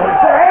church, to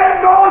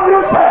end all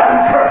you have in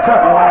church,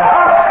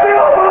 I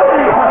still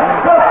believe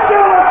there's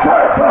still a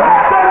church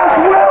that is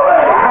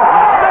willing,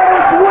 that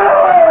is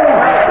willing,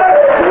 that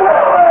is willing.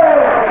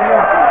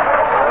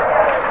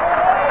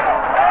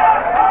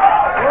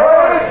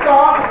 Praise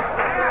God.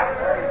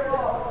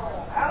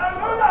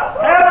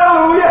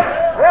 Hallelujah.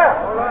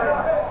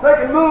 They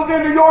can move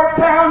into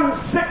Yorktown in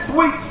 6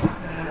 weeks.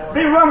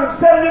 Be running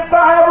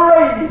 75 or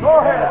 80.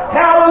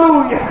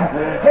 Hallelujah.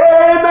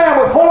 Amen.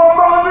 With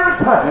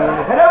whoremongers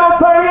and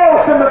everything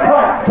else in the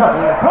crowd.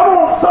 Come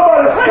on,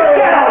 somebody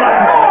say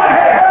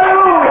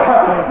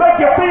hallelujah. Make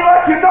you feel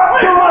like you're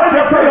not doing what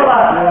you feel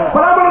like.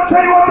 But I'm going to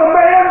tell you what the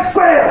man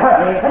said.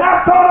 And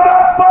I thought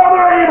about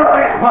Father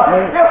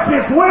Abraham. If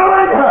she's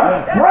willing,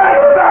 bring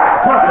her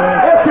back.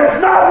 If she's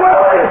not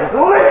willing,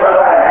 leave her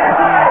there.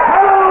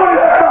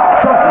 Hallelujah, God.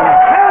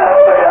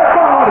 Hallelujah,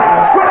 God.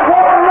 Quit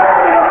walking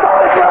around in a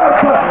money gloves.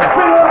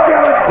 Feel like you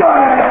haven't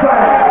done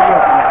anything.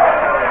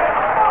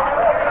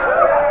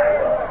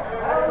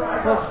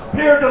 The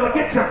spirit will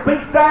get you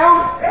beat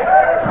down,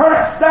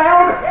 cursed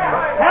down.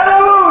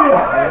 Hallelujah.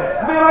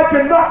 Feel like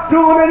you're not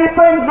doing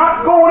anything,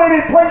 not going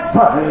any place.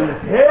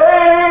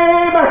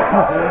 Amen.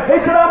 He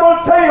said, I'm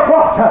going to tell you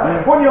what,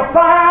 when you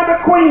find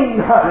a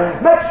queen,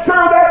 make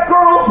sure that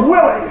girl's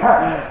willing.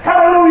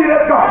 Hallelujah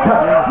to God.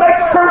 Make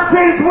sure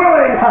she's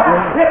willing.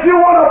 If you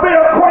want to be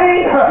a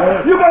queen,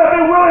 you got to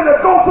be willing to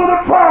go through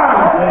the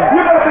trial. You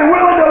got to be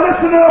willing to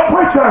listen to a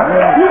preacher.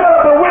 You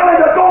got to be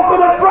willing to go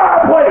through the dry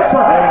place.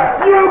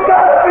 You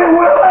got to be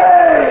willing.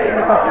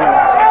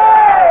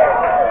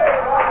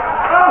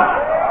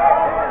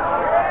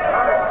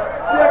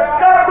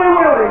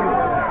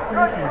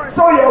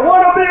 So you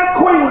want to be a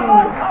queen.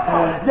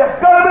 You've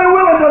got to be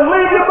willing to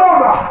leave your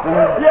mama.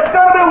 You've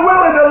got to be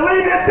willing to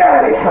leave your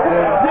daddy.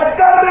 You've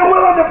got to be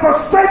willing to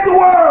forsake the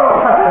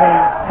world.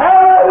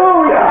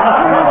 Hallelujah.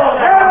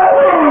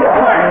 Hallelujah.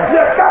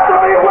 You've got to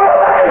be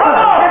willing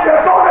if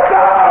you're going to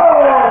go.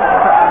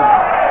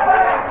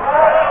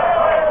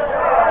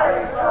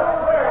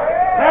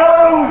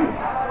 Hallelujah.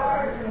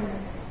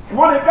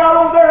 When he got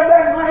on there,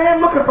 that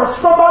man looking for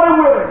somebody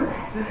willing.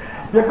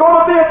 You're going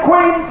to be a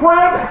queen,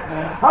 friend?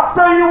 I'll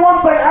tell you one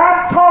thing.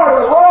 I'm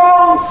tired of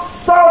long,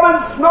 sobbing,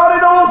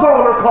 snotty-nosed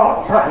altar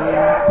calls.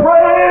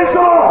 Praise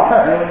the Lord.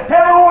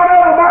 Everyone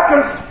of them I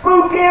can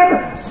spook in,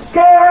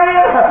 scare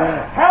in.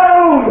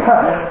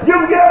 Hallelujah.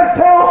 You can get up and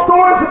tell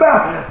stories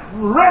about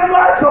red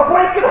lights are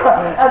blinking,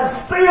 and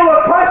steel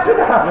are crashing,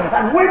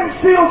 and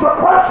windshields are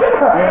crashing,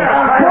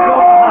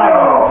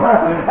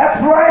 and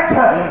that's right.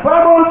 But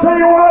I'm going to tell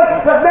you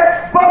what, the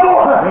next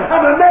bubble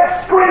and the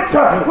next screech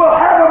will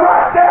have them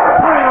right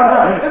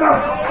downtown in the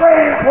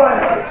same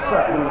place.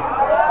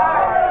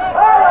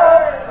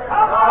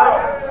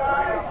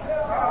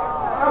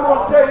 I'm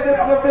going to tell you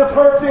this, and if this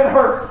hurts, it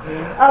hurts.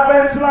 I've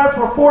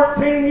evangelized for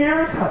 14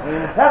 years.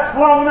 That's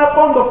long enough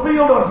on the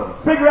field to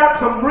figure out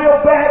some real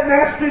bad,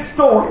 nasty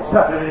stories.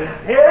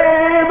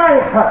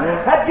 Amen.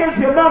 That gives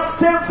you enough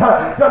sense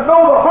to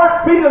know the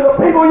heartbeat of the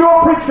people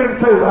you're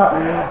preaching to.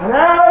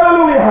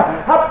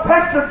 Hallelujah. I've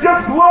pastored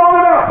just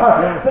long enough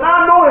that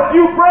I know if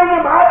you bring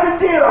them, I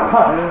can get them.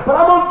 But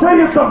I'm going to tell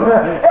you something.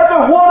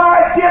 Every one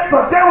I get,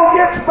 the devil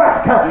gets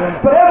back.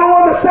 But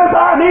everyone that says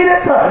I need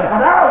it,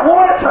 and I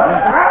want it,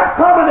 and I'm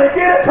coming to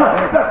get it,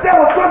 the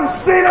devil couldn't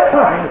steal it.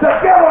 The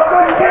devil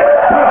couldn't get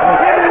it.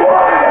 And he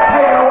wanted to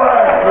take it away.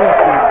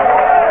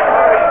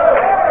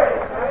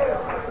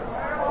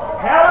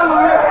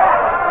 Hallelujah.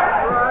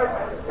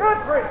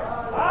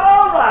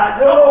 All right.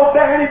 Little old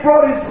Danny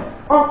brought his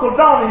Uncle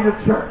Donnie to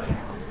church.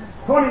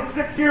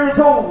 26 years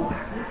old.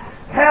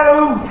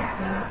 Hallelujah.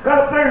 Got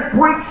up there and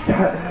preached.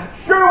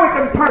 Sure, we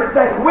can turn it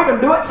down. We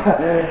can do it.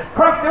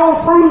 Cranked the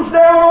old screws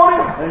down on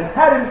him.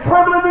 Had him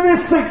trembling in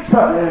his seat.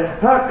 Come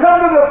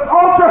to the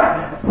altar.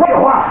 Pray a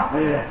while.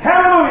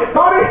 Hallelujah.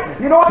 Donnie,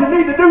 you know what you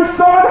need to do,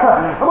 son?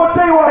 I'm going to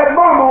tell you what. I had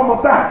Mama on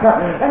my back.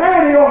 And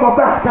Annie on my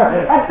back.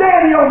 And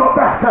Daddy on my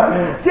back.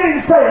 Get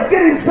him saved.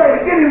 Get him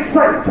saved. Get him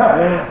saved.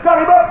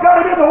 Got him up. Got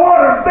him in the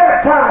water and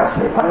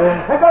baptized him.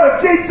 And got a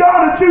G.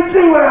 John and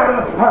Juju out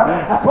of him.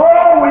 That's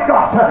all we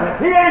got.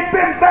 He ain't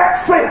been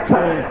back since.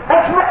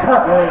 That's right.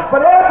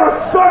 But every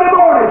Sunday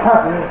morning,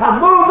 I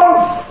moved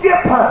on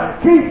Skip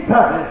Keith.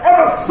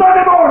 Every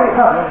Sunday morning,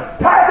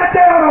 tied it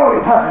down on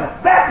him,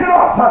 backed it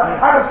off.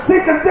 I could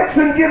see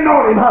conviction getting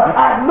on him.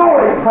 I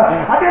ignored him.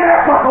 I didn't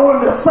act like I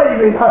wanted to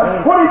save him.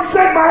 When he'd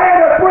shake my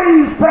hand, I'd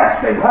breeze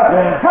past him.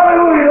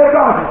 Hallelujah to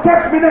God.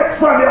 Catch me next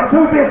Sunday. I'm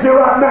too busy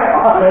right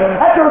now.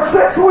 After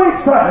 6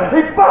 weeks,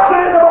 he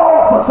busted into my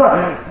office.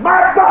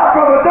 My God,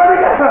 Brother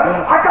Dunigan,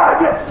 I gotta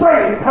get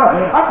saved.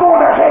 I'm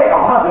going to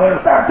hell.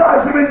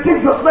 Baptize him in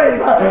Jesus' name.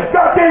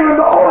 God gave him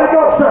the Holy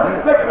Ghost.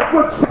 Make it a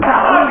good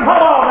sound.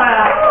 Come on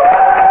now.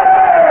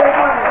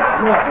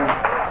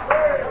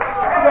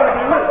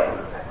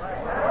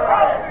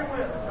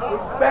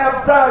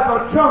 Baptize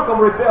a chunk of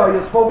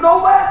rebellious folk.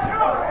 Know that?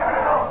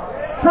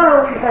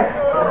 Sure we have.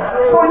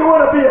 So you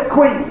want to be a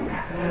queen.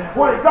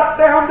 When he got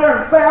down there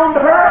and found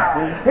her,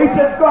 he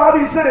said, God,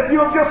 he said, if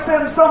you'll just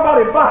send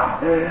somebody by,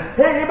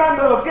 amen,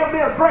 that'll give me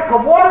a drink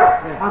of water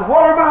and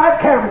water my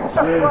camels.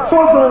 So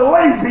it's a little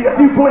lazy, if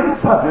you please.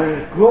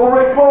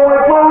 Glory, glory,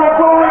 glory,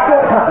 glory,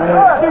 glory.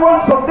 She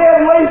wasn't so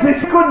dead lazy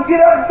she couldn't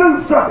get up and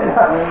do something.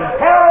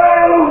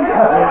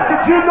 Hallelujah.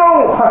 Did you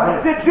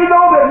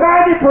know that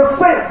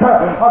 90%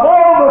 of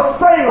all the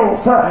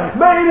sales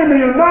made in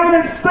the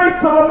United States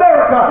of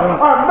America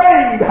are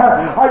made,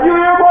 are you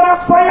hearing what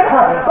I'm saying?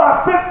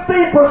 By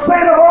 15%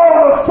 of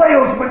all the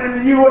salesmen in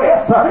the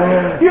U.S.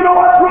 You know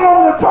what's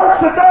wrong with the church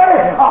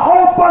today? A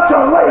whole bunch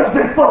of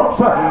lazy folks.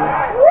 Woo!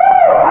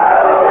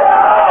 Hallelujah!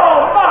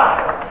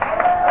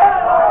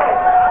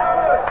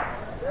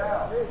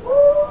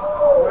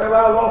 Well, I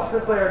lost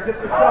it there. Get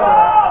the shovel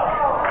out.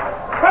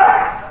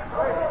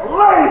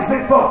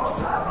 Lazy folks.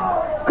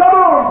 Come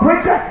on,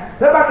 preacher.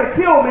 They're about to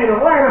kill me in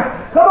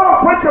Atlanta. Come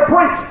on, preacher,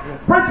 preach.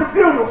 Preach the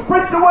funerals.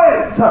 Preach the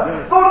weddings.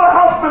 Go to the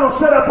hospital,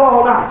 sit up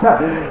all night.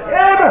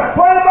 Amen.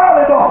 Play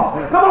volleyball.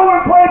 Come over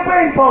and play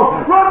ping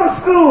pong. Run to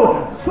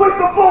school. Sweep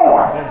the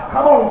floor.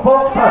 Come on,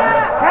 folks.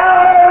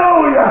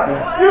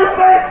 Hallelujah. You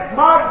think,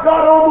 my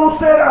God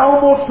almost said, I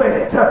almost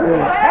said it.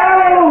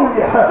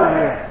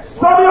 Hallelujah.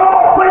 Some of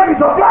y'all think he's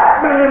a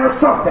black man or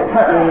something.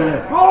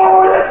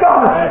 Glory to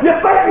God. You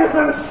think he's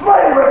in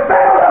slavery,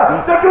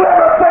 bound to do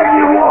everything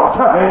you want.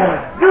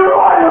 You know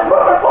what you're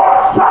looking for?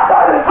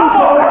 Somebody to do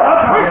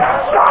something.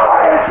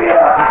 Somebody to get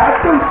up and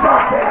do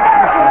something.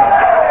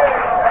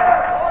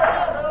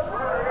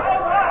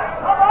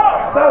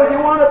 So you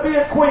want to be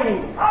a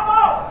queen.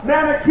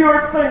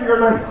 Manicured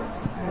fingernails.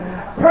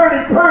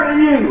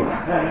 Pretty you.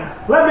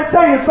 Let me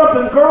tell you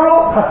something,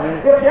 girls.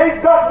 If you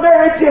ain't got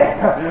married yet,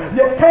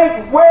 you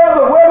can't wear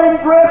the wedding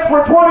dress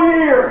for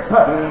 20 years.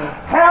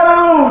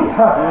 Hallelujah.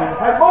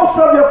 And most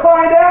of you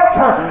find out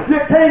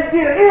you can't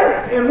get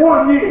in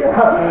 1 year.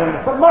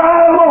 But my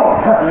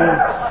Lord,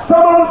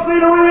 some of us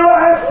need to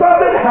realize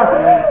something.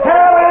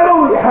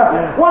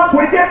 Hallelujah. Once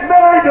we get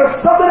married, there's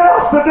something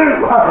else to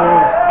do.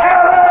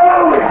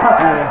 Hallelujah.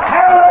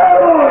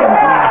 Hallelujah.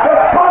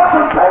 There's pots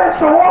and pans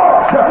to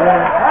wash.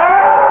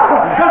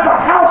 There's a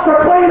house to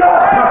clean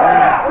up.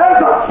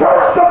 There's a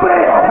church to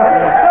build.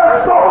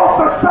 There's souls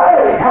to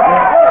save.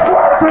 There's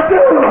work to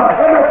do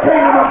in the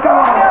kingdom of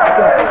God.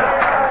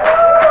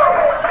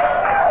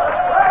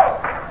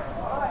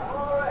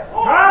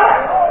 Huh?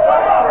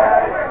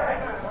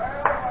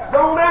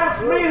 Don't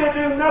ask me to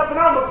do nothing.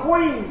 I'm a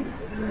queen.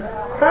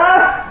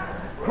 Huh?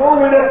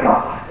 Glory to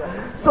God.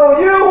 So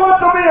you want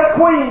to be a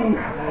queen.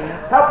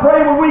 I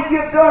pray when we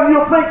get done,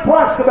 you'll think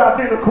twice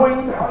about being a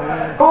queen.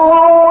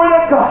 Glory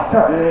to God.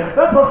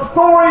 There's a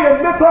story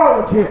in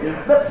mythology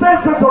that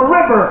says there's a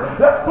river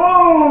that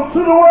flows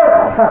through the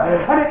world,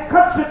 and it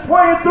cuts its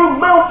way through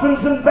mountains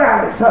and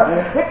valleys.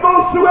 It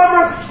goes through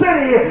every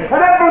city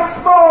and every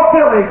small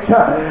village,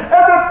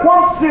 every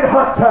Quonset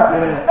hut,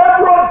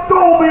 every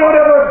adobe on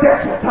every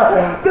desert.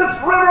 This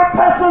river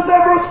passes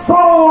every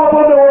soul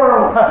upon the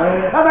world,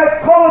 and they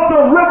call it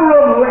the river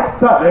of Lethe.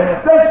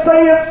 They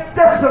say it's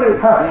destiny.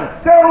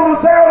 There was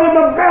out in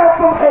the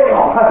mouth of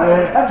hell,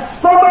 and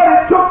somebody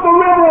took the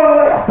river of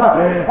Lethe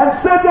and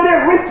said that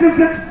it reaches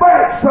its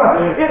banks.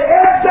 It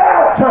ebbs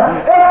out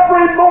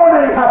every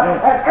morning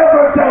and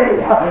every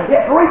day.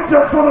 it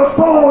reaches for the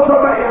souls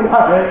of man.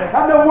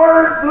 And the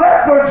word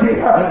lethargy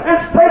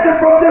is taken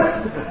from this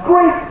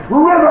Greek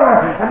river.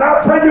 And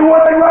I'll tell you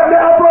one thing right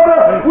now,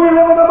 brother, we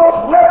live in the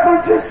most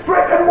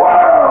lethargy-stricken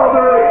world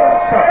there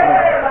is.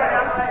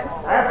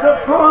 That's the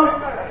truth.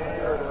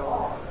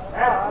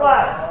 That's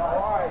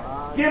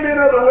right. Give me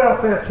another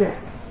welfare check.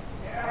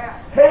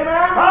 Hey,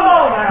 man, come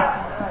on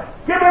now.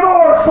 Give me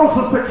more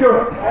Social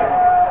Security.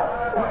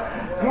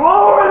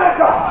 Glory to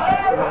God.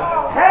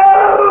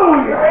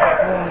 Hallelujah.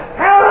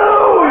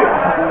 Hallelujah.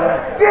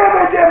 Give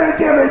me.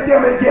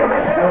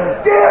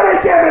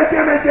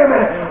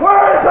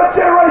 Where is a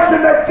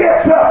generation that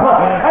gets up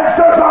and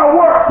says, I'll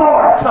work for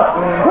it?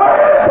 Where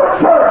is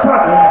a church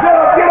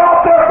that'll get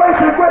off their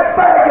face and quit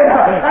begging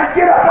and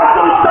get up and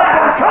do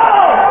something? Come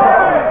on.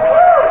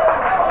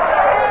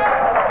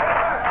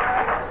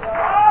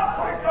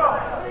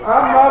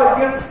 I'm not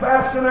against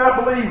fasting. I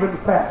believe in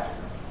fasting.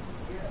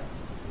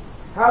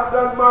 I've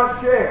done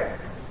my share.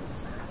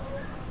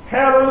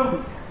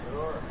 Hallelujah.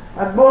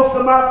 And most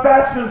of my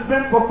fasting has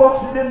been for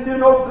folks that didn't do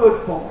no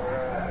good for.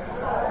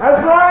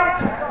 That's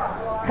right.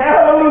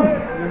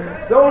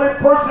 Hallelujah. The only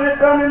person that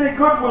done any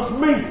good was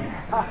me.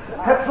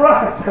 That's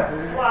right.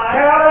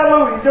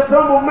 Hallelujah. Just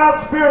humble my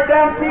spirit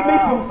down, keep me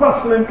from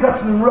fussing and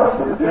cussing and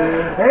rustling.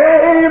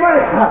 Amen.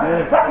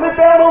 Got me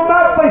down on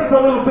my face a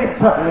little bit.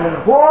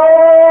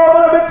 Oh,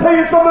 let me tell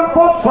you something,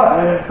 folks.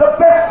 The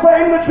best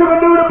thing that you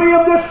can do to be in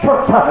this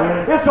church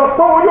is to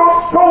throw your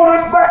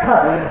shoulders back.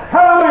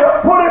 Hallelujah.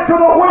 Put it to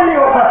the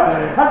wheel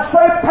and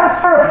say,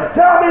 Pastor,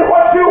 tell me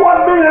what you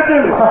want me to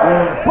do.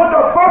 Put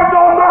the burden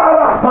on my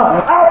life.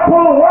 I'll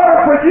pull water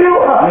for you.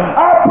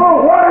 I'll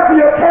pull water for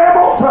your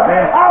camels.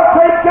 I'll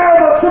take care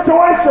of the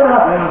situation.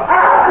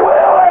 I'm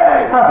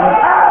willing.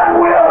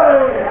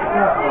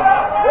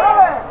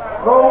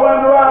 Go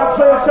run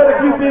around and say, if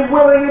you be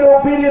willing and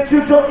obedient,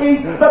 you shall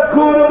eat the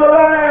good of the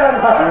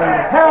land.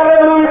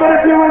 Hallelujah. But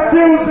if you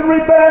refuse and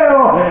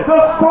rebel,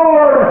 the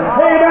sword,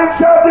 amen,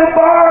 shall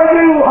devour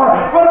you.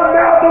 For the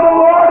mouth of the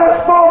Lord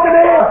is spoken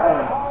in.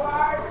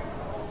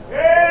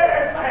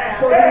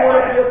 So you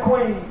want to be a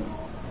queen.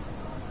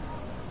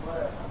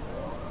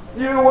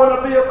 You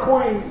want to be a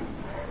queen.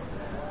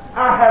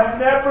 I have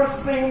never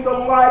seen the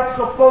likes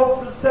of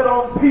folks that sit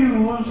on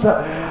pews,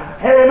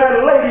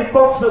 amen, lady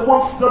folks that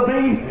wants to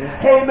be,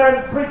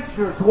 amen,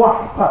 preacher's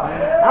wife.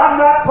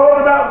 I'm not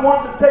talking about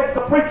wanting to take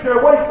the preacher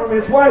away from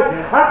his wife.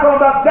 I'm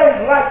talking about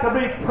they'd like to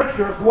be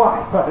preacher's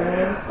wife.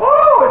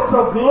 Oh, it's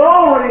so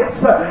glorious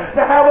to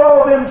have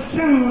all them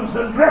shoes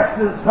and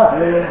dresses,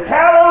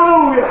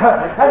 hallelujah,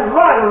 and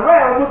ride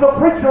around with the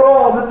preacher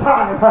all the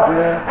time,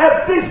 and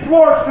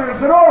dishwashers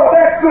and all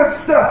that good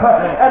stuff,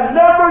 and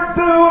never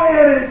do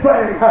anything.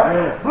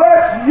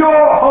 Bless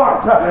your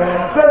heart.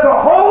 There's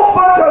a whole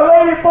bunch of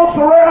lady folks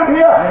around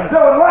here that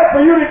would like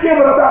for you to give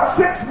it about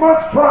 6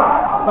 months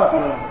trial.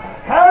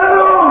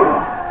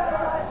 Hallelujah.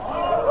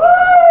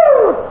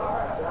 Woo.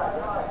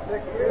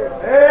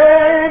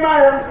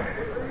 Amen.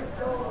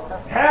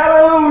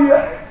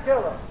 Hallelujah.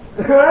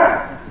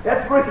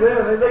 That's great.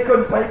 They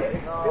couldn't take it.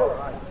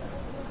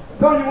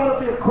 So you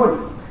want to be a queen.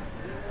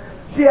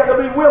 She had to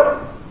be willing.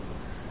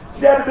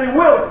 She had to be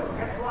willing.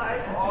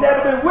 She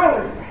had to be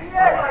willing.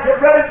 Get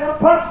ready for the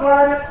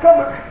punchline that's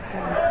coming.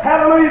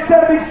 Hallelujah. She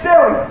had to be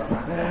serious.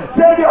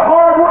 She had to be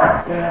hard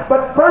work.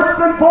 But first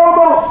and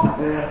foremost,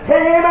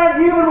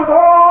 amen, even with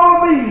all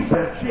of these,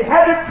 she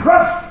had to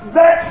trust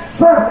that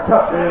servant.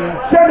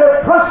 She had to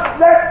trust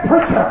that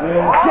preacher.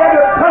 She had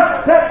to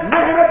trust that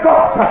man of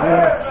God.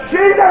 She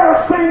never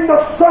seen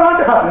the sun.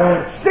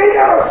 She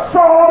never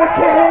saw the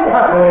king.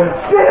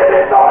 She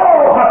didn't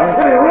know if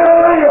he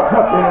really lived.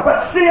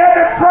 But she had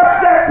to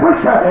trust that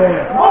preacher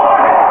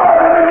more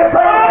than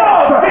anything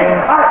else.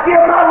 I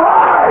give my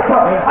life.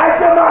 I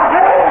give my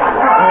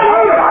hand. I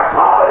give my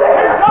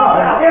confidence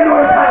into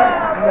his hand.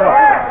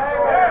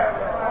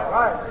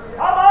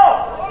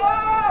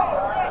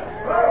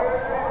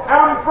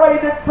 I'm afraid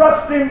to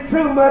trust him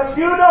too much.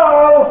 You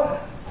know,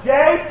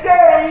 J.J.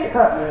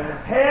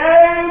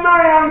 Amen.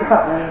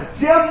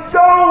 Jim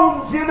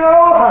Jones, you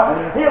know,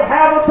 he'll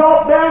have us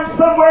off down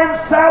somewhere in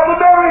South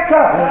America.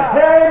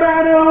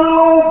 Amen. In a little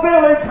old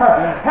village,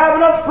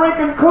 having us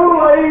drinking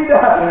Kool-Aid.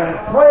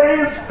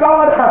 Praise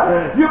God.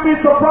 You'd be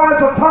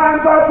surprised at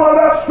times I thought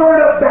about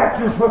stirring up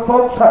batches with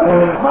folks.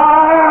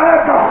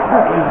 My God.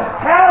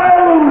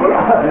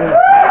 Hallelujah.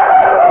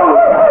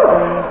 Hallelujah.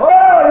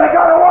 Oh, you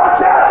got to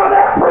watch out for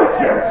that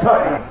preacher.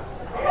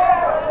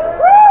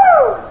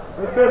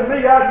 If it's been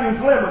me, I'd use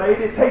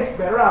lemonade. It tastes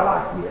better. I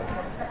like it.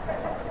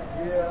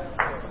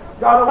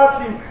 Gotta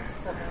watch him.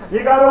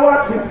 You gotta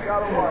watch him.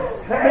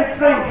 Let me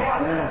see.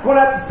 We'll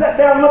have to sit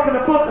down and look in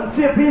the book and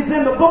see if he's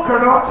in the book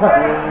or not.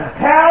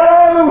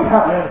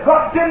 Hallelujah.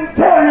 God didn't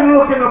tell you to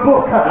look in the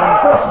book.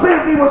 But see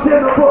if he was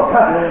in the book.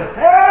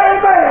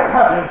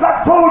 Amen.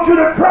 God told you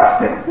to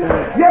trust him.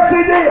 Yes,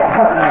 he did.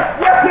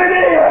 Yes, he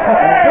did.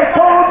 He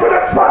told you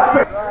to trust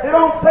him. It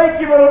don't take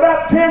you but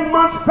about 10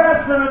 months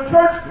passing in the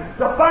church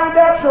to find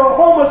out you're a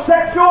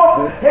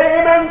homosexual.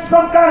 Amen.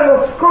 Some kind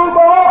of a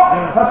screwball,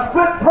 a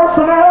split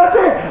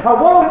personality, a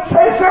won't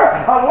chase picture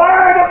a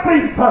line of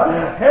sheep.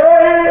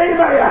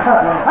 Amen.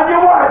 And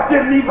your wife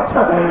didn't even.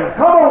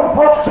 Come on,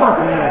 folks.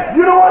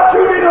 You know what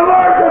you need to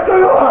learn to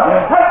do?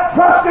 Have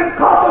trust and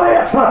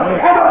confidence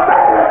and a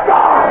man of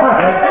God.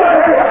 You're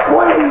to be a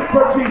queen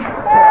for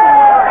Jesus.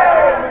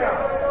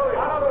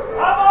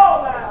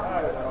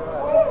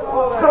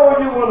 So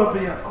you want to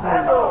be a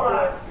queen.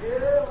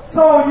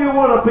 So you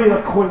want to be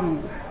a queen.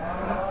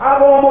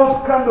 I've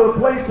almost come to the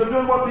place of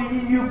doing what the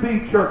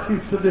EUB church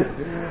used to do.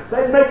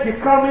 They'd make you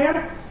come in,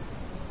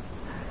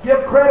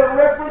 give credit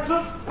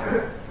references,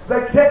 they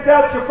checked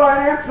out your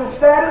financial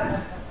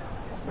status.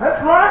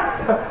 That's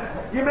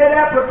right. You made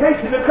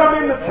application to come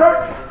into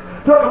church.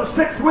 Took them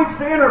 6 weeks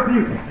to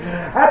interview.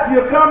 After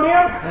you come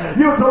in,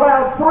 you was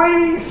allowed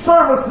 3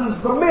 services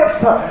to miss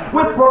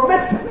with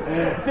permission.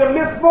 If you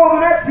missed more than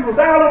that, you was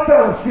out of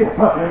fellowship.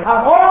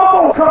 I've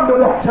almost come to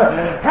that.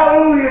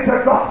 Hallelujah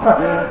to God.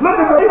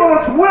 Look at the people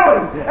that's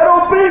willing and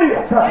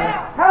obedient.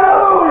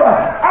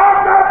 Hallelujah.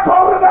 I'm not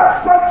talking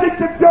about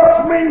subject to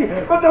just me,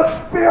 but the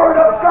Spirit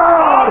of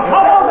God.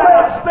 Come on,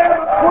 let's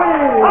stand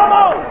queen. Come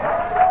on.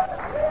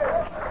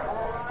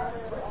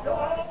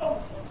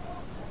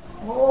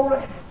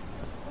 Glory.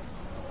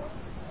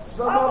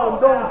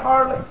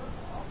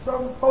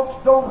 Some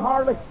folks don't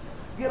hardly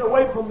get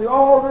away from the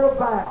altar of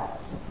vows.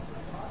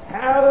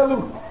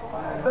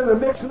 Hallelujah. Then they're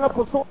mixing up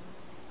with so.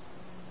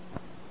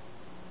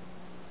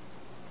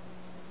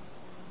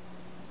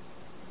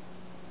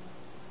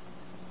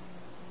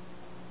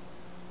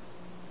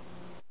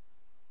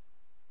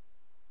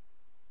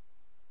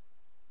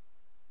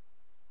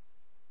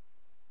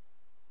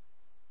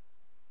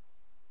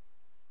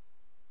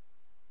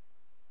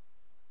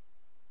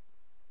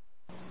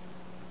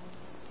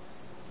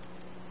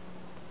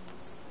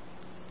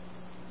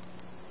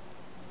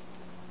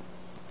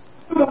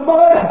 The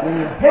mud,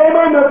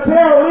 amen, the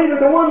tail leading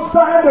to one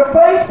side of their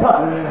face.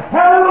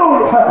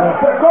 Hallelujah.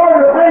 The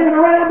garter hanging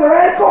around their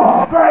ankle,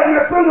 dragging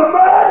it through the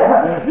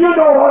mud. You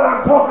know what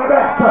I'm talking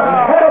about.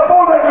 And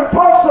before they can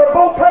toss their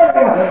bouquet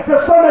to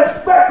some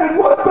expected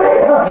would-be,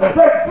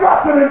 they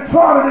dropped it and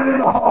trotted it in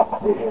the hall.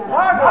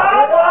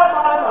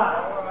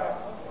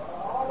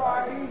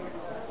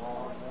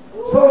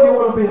 So you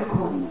want to be a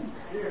queen.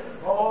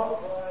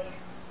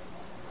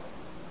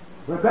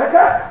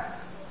 Rebecca,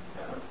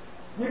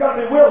 you got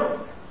to be willing.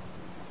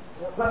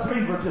 Let's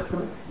leave her just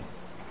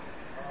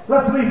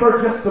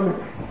a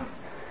minute.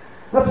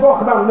 Let's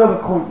talk about another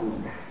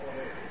queen.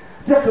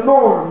 Just a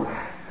norm.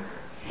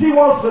 She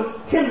was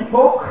a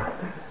kinfolk,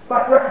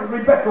 like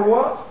Rebecca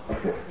was.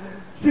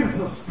 She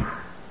was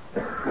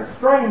a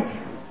stranger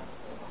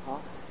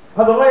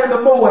of the land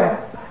of Moab.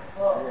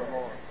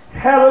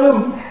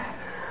 Hallelujah.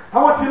 I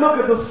want you to look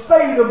at the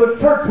state of the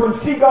church when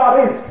she got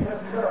in it.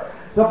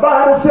 The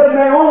Bible said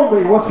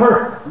Naomi was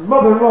her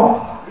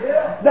mother-in-law.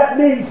 That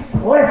means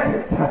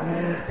blessed.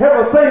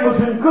 Everything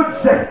was in good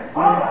shape.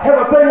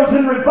 Everything was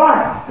in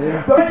revival.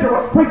 The preacher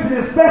was preaching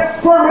his best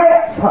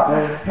sermons.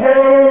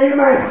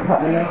 Amen.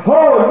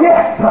 Oh,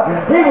 yes.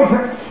 He was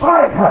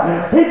excited.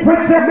 He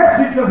preached their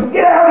message of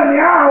get out in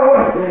the aisle.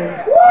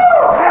 Woo!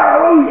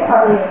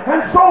 Hallelujah.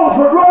 And souls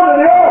were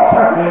running the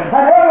altar.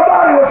 And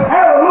everybody was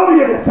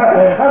hallelujah.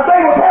 And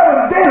they was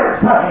having dinners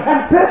and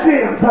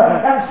pitch-ins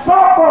and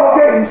softball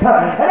games.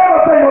 And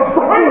everything was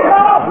going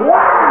good.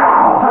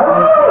 Wow!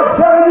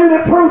 Telling you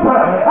the truth,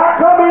 I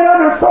come in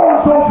under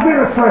so-and-so's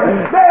ministry.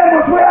 Man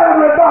was without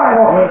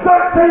revival.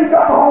 13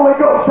 got the Holy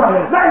Ghost.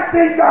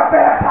 19 got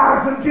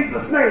baptized in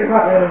Jesus' name. Woo!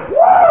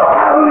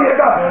 Hallelujah,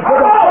 God. But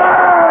the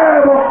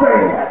Bible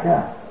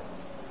said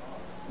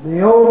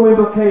Naomi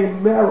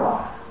became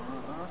Mara.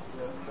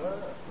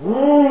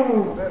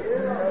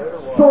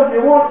 So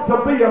you want to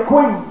be a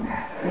queen.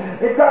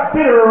 It got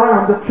bitter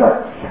around the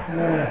church.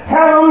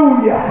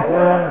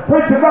 Hallelujah.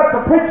 Preacher got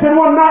to preaching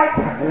one night.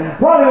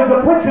 While he was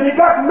a preacher, he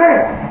got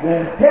mad.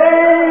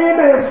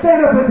 Amen.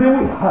 Stand up if you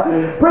will.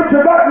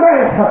 Preacher got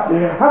mad.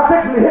 I'm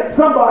fixing to hit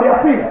somebody. I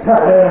feel it.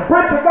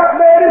 Preacher got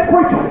mad. He's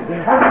preaching.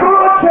 And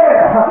through a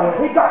chair,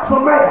 he got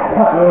so mad.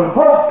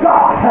 Oh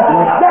God,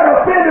 that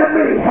offended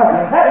me.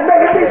 That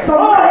made me so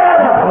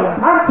mad.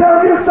 I'm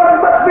telling you,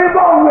 something must be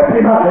wrong with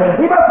him.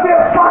 He must be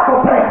a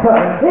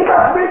psychopath. He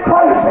must be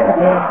crazy.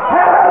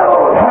 Hallelujah.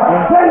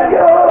 Things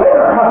get a little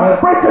bitter.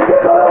 Preacher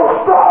gets a little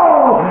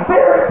strong.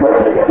 Bitter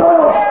preacher gets a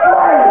little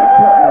straight.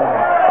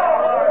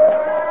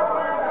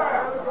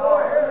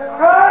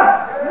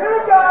 You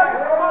got it.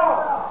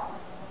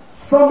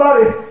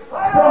 Somebody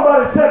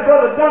said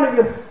Brother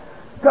Dunigan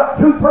got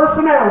 2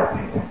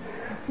 personalities.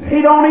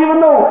 He don't even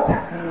know it.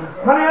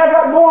 Honey, I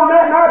got more than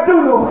that and I do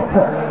know it.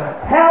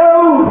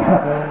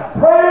 Hallelujah.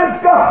 Praise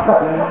God.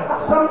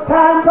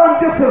 Sometimes I'm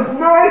just as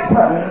nice.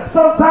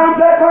 Sometimes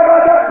I act like I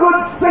got good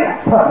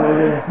sense.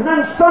 And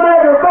then some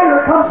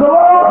aggravator comes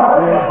along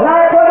and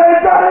I act like I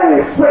ain't got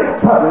any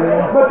sense.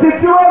 But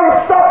did you ever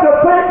stop to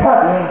think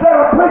that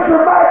a preacher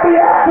might be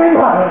acting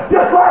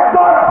just like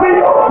God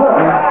feels?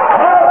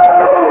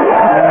 Hallelujah.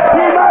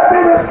 He might be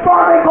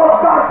responding because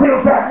God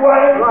feels that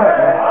way.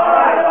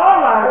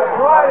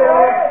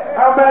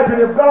 I imagine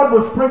if God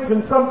Lloyd was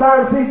preaching,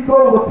 sometimes he'd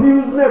throw the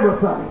pews and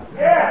everything.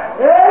 Yeah.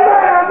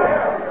 Amen.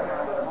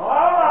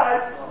 All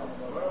right.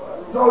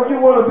 So you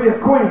want to be a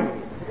queen.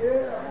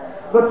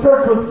 The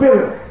church was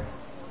bitter.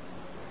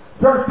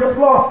 Church just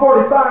lost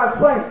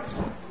 45 saints.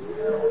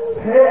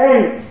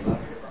 Ain't.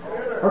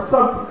 Or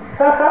something.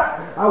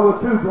 I would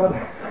too,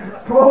 brother.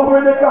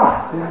 Glory to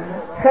God.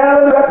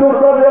 Hallelujah. I told the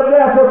brother the other day,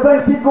 I said,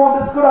 things keep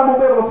going this good, I'm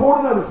going to be able to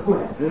afford another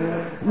split.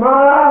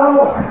 My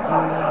Lord.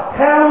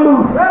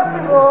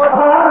 Hallelujah.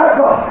 My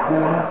God.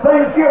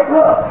 Things get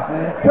rough.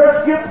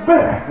 Church gets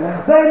bitter.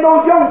 There ain't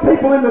no young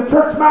people in the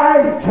church my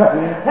age.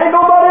 Ain't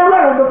nobody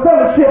around to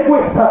fellowship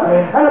with.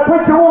 And the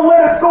preacher won't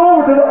let us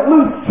go over to that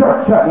loose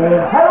church.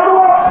 I don't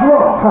know what's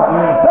wrong.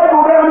 They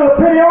go down to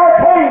the penny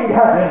arcade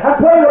and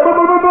play the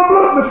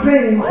blue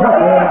machines.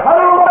 I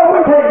don't know why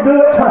we can't do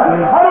it.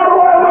 I don't know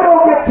why we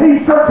don't get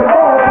t-shirts and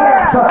all that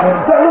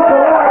that look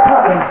alike.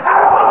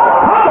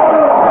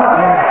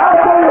 I'll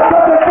tell you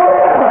something,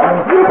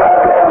 friend. You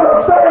better be able to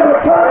stay in the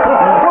church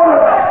or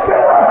the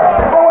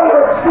spirit or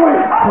the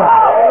sweet.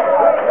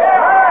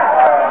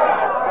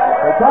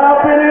 Because I've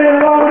been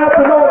in long enough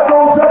to know it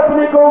goes up and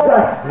it goes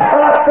down.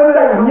 Up and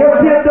down.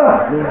 Yes, it does.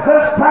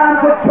 There's times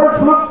the church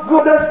looks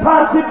good. There's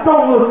times it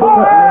don't look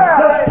good.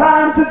 There's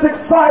times it's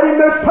exciting.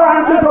 There's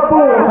times it's a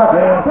bore.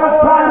 There's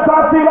times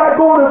I feel like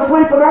going to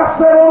sleep and I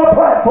stay on the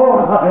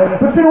platform.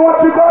 But you know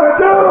what you got to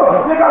do?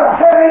 You got to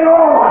hang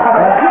on.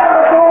 You got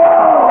to go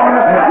on.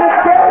 You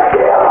can't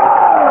give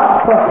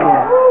up.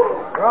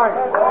 Right.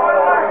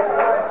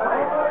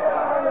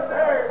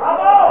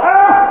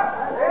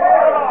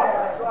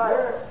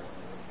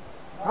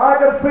 I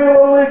could feel a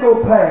legal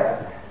pad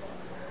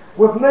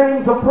with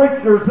names of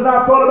preachers that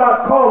I thought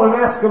about calling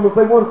and ask them if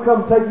they want to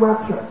come take my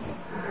church.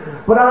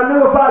 But I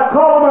knew if I'd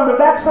call them under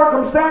that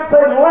circumstance,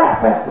 they'd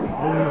laugh at me.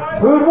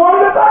 Who'd want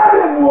it if I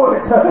didn't want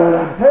it?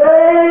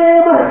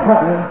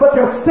 Amen. But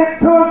you stick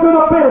to it through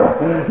the bitter.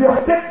 You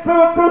stick to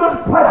it through the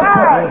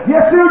pleasant.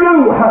 Yes, you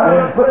do.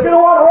 But you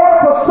know what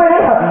Orpha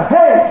said?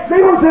 Hey,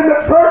 she was in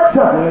the church.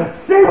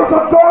 She was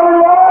a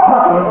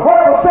daughter-in-law.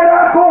 Orpha said,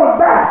 I'm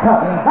going back.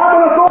 I'm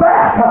going to go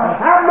back.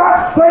 I'm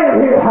not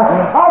staying here.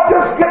 I'll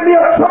just get me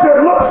a church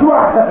that looks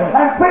right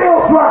and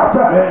feels right.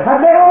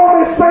 And they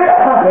only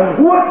said,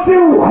 would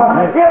you,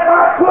 if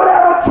I could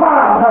have a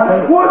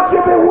child, would you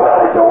be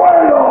willing to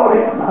wait on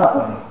him?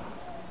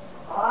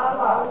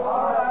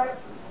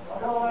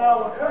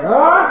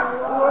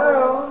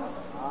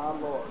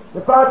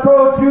 If I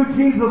told you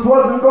Jesus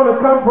wasn't going to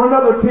come for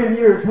another 10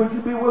 years, would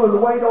you be willing to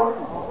wait on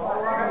him?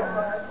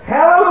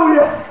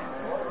 Hallelujah.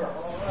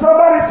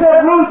 Somebody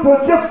said Ruth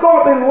was just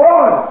going to be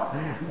loyal,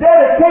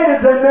 dedicated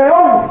to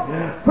Naomi.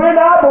 Friend,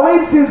 I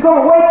believe she's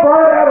going to wait for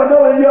her to have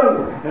another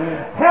youngster.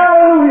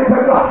 Hallelujah to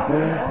God.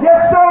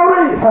 Yes,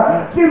 sorry.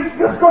 She's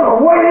just going to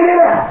wait it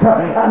out,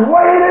 and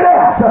wait it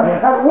out,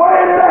 and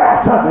wait it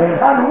out,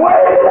 and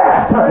wait it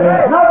out.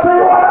 And I'll tell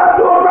you what I'm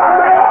doing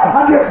right now.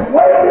 I'm just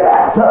waiting it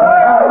out,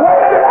 and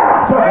waiting it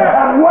out,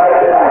 and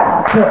waiting it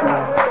out.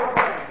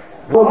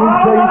 Well, these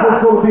days there's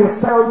going to be a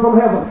sound from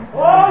heaven.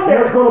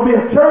 There's going to be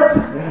a church.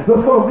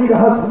 There's going to be a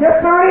husband.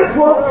 Yes, there is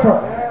one.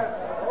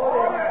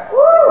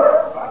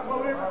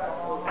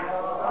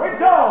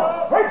 Preach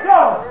on! Preach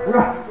on!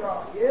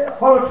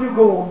 Why don't you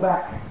go on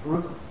back,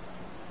 Ruth?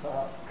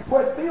 That's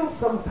what it feels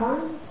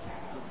sometimes.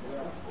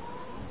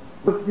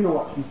 But you know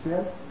what she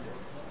said?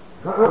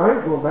 I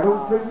ain't going back.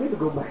 Don't expect me to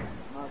go back.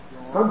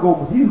 I'm going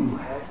with you.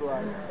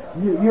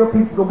 Your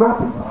people go my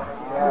people.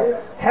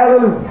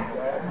 Hallelujah.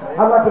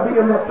 I'd like to be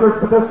in that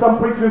church, but there's some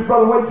preachers,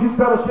 Brother Wade, you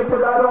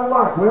fellowshippers I don't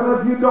like. Well,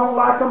 if you don't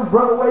like them,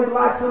 Brother Wade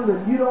likes them,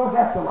 then you don't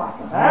have to like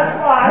them. That's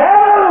right.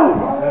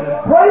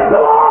 Hallelujah. Praise the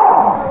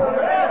Lord.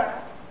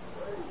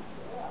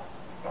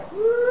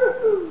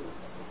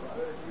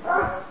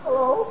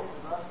 Hello.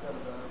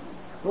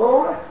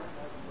 Glory.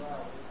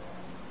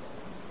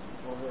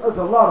 There's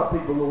a lot of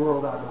people in the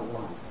world I don't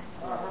like.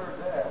 I heard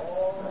that.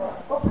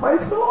 Well,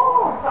 praise the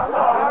Lord. All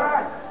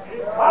right.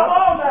 Come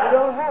on now. You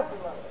don't have to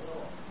like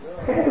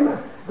them. Amen.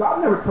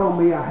 God never told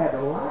me I had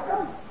to like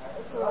them.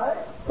 That's right.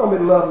 He told me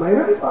to love my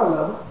enemies. I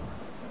love them.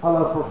 I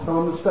love for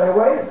some to stay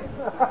away.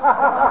 I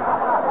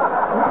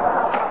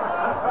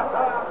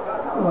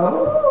love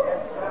them.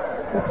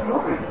 That's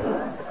right.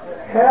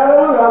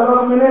 Hallelujah. I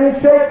love them in any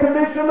shape,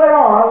 condition they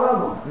are. I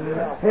love them.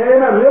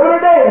 Amen. Living or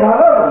dead, I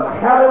love them.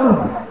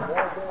 Hallelujah.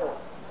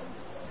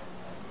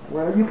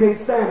 Well, you can't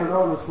stand an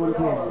honest one,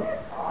 can you?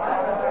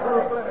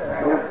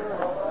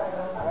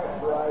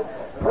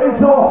 Praise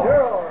the Lord.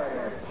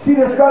 She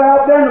just got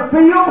out there in the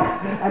field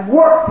and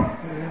worked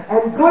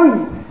and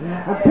gleaned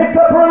and picked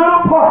up her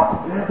little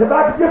part. If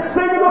I could just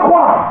sing in the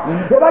choir,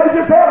 if I could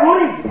just have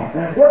lead,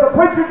 if the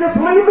preacher just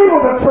lead me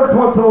with the church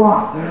once in a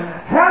while.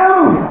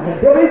 Hallelujah.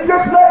 If he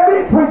just let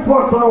me preach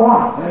once in a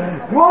while.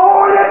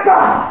 Glory to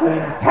God.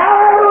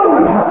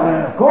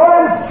 Hallelujah. Go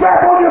ahead and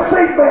strap on your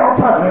seatbelt.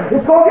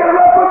 It's going to get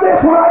rough with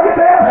this when I get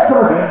to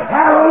Esther.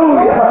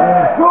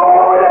 Hallelujah.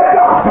 Glory to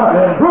God.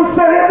 Bruce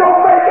said it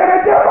don't make any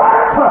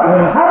difference.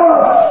 I'm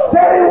going to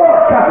steady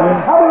work.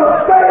 I'm going to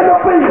stay in the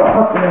field.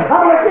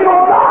 I'm going to keep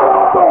on knocking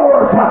on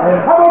doors.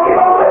 I'm going to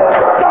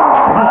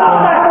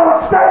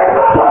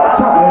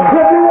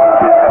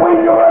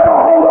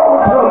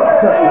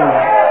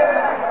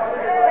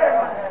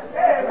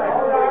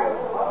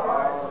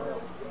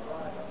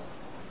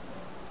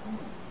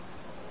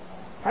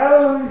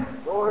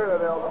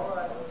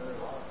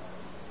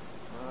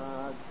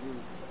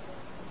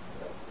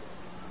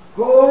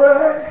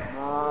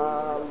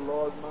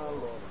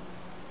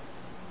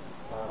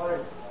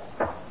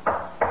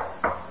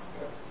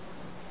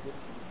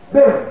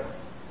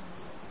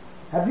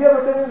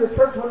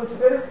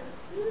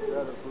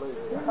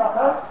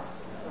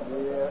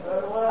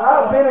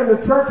I've been in the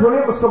church when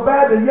it was so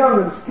bad the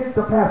young'uns kicked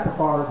the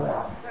pacifiers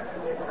out.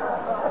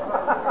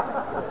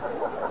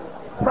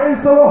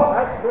 Praise the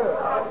Lord.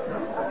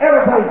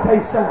 Everything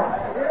tastes sour.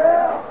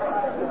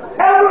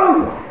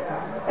 Hallelujah.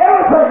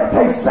 Everything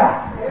tastes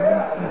sour.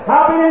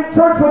 I've been in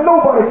church when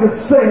nobody could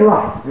sing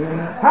right.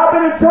 I've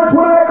been in church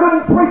when I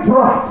couldn't preach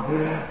right.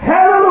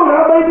 Hallelujah.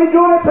 I may be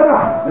doing it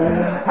tonight.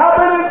 I've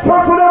been in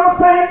church when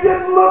everything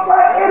didn't look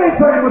like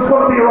anything was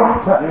going to be right.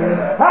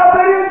 I've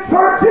been in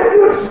church if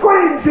you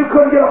screamed you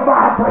couldn't get a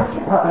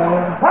vibration.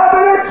 I've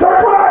been in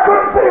church when I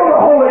couldn't feel the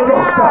Holy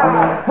Ghost.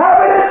 I've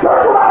been in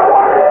church when I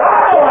wanted it.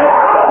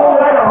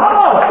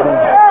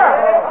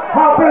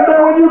 I've been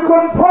there when you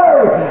couldn't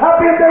pray. I've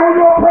been there when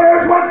your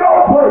prayers went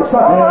no place.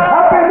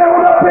 I've been there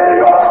when the pit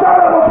of your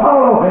stomach was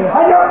hollow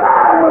and your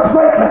mind was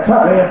vacant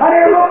and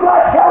it looked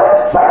like hell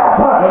itself.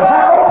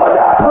 I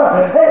opened up.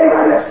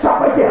 Amen. It's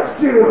something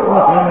against you.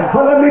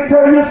 But let me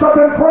tell you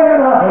something,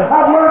 friend.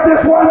 I've learned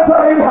this one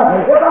thing.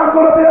 If I'm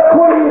going to be a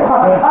queen,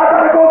 I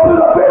got to go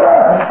through the bitter.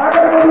 I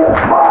got to go through the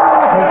trial.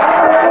 I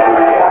got to go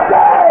through the empty.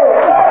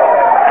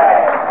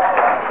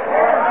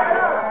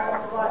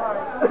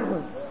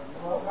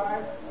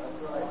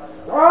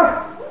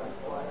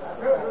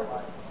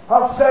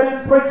 I've sat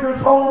in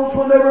preachers' homes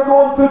when they were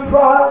going through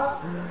trials.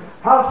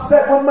 I've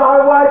sat with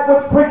my wife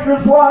with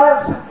preachers'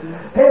 wives.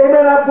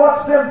 Amen. I've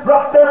watched them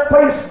drop their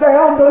face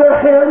down to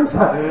their hands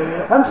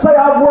and say,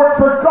 I've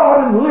worked for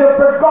God and lived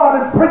for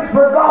God and preached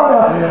for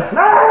God. And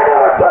I ain't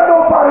never done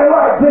nobody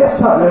like this.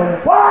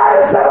 Why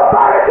is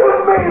everybody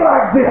doing me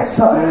like this?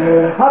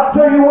 I'll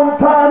tell you one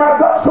time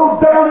I got so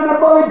down in the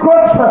muddy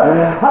grudge.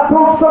 I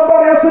told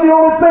somebody, I said, the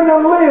only thing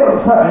that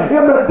lives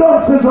in the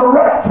dumps is a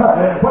rat.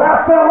 But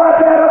I felt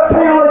like I had a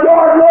tail a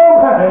yard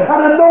long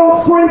and a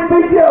nose 3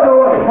 feet the other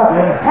way.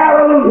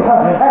 Hallelujah.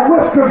 And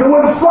whiskers that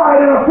wouldn't slide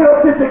in a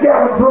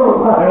 50-gallon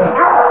drum.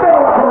 I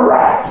felt like a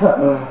rat.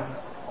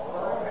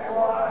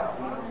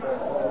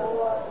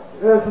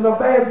 There's an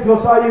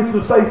evangelist I used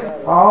to say,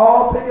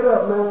 oh, pick it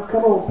up, man.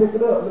 Come on, pick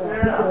it up, man.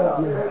 Pick it up,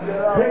 man. Pick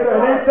it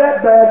up. It ain't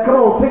that bad. Come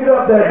on, pick it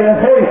up that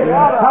bad. Hey,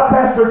 I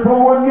pastored for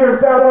 1 year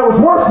and found out it was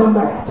worse than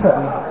that.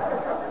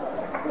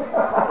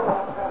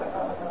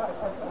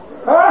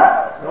 Huh?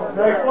 Don't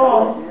take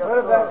long.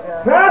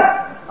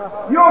 Huh?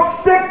 You'll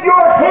stick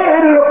your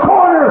head in a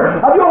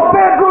corner of your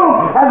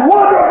bedroom and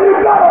wonder if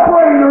you got a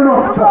brain or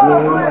not.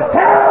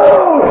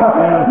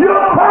 Hallelujah!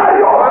 You'll cry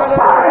your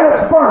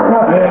sinus burn.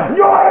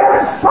 Your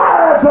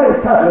insides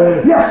ache.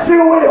 Yes,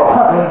 you will.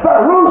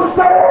 But Ruth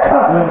said,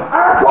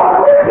 I'm going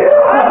with you.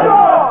 I'm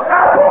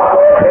going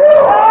with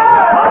you.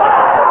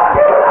 I'll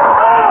give it up.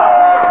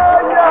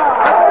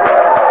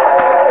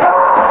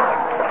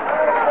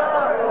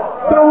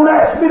 Don't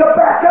ask me to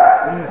back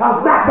up. I'm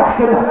not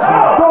backing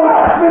up. Don't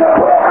ask me to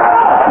quit.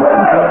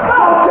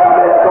 Don't tell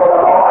me to go to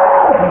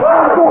Moab.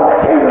 I'm going to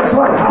Candace's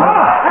land.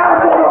 I'm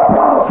going to a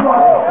promised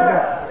land.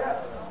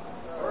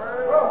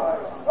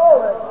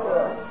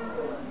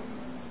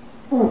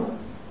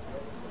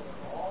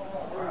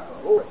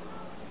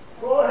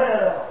 Go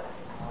ahead.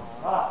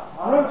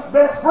 Ruth's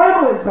best friend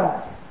went back.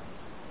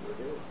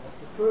 That's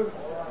the truth.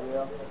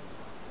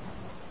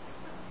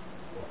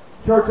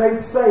 Church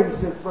ain't saved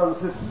since Brother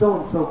and Sister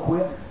so-and-so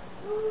quit.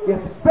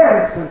 It's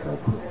better since they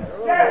quit.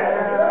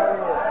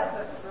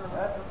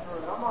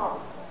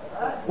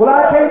 Well,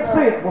 I can't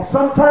see it. Well,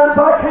 sometimes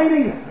I can't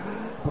either.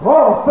 But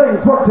all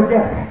things work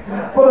together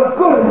for the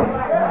good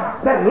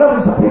that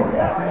loves the people.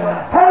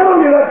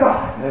 Hallelujah to God.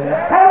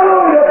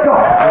 Hallelujah to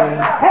God.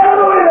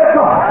 Hallelujah to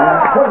God.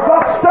 When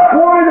God stuck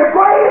one in the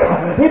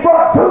grave, He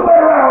brought 2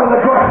 better out of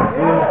the grave.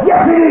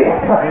 Yes, He did.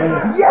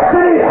 Yes, He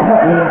did.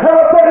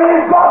 Everything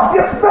in God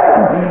gets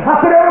better. I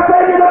said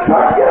everything in the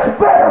church gets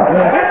better.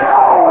 It's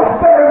always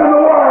better than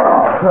the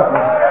world.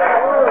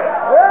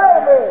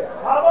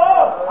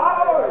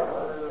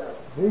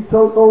 He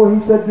told,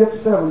 he said, get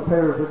 7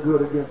 pairs of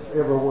good against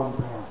every 1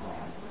 pound.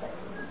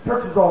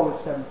 Church is always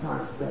 7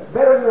 times better.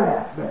 Better than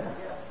that, better.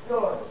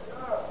 Sure.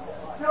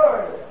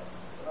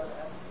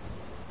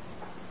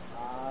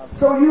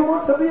 So you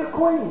want to be a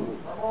queen?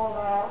 Come on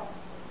now.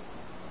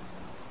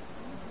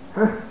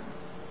 Huh?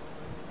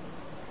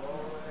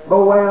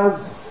 Boaz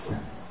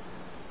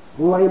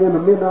laying in the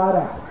midnight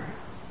hour.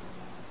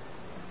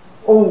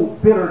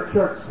 Old bitter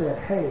church said,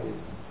 hey,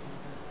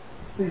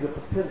 see the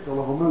potential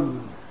of a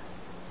move.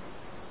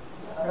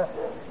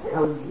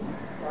 Hallelujah.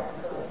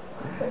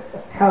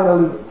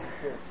 Hallelujah.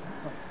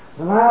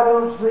 And I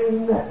don't see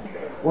nothing.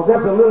 Well,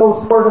 there's a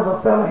little spurt of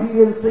a fella, he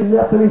didn't see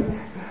nothing either.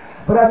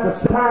 But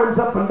after times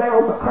up and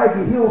down the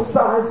craggy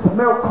hillsides of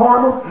Mount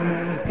Carmel,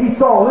 he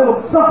saw a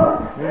little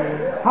something.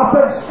 I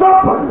said,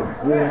 something.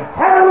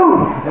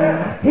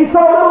 Hallelujah. He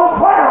saw a little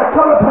cloud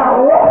coming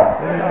out of water.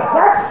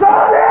 That's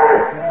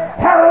something.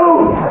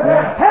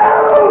 Hallelujah.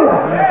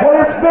 Hallelujah. Well,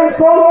 it's been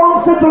so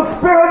long since the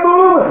Spirit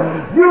moved,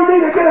 you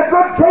need to get a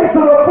good case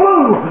of the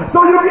flu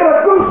so you get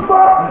a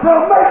goosebump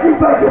that'll make you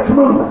think it's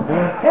moving.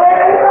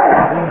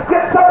 Amen.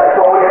 Get something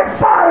going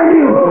inside of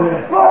you.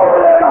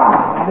 Glory to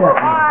God.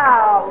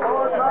 Wow.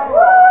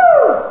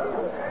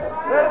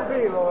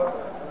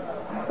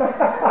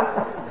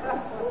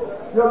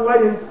 young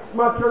lady in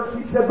my church,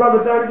 she said,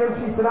 Brother Dunigan,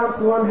 she said, I'm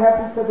so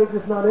unhappy. She said, there's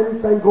just not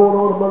anything going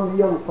on among the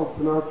young folks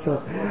in our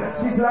church.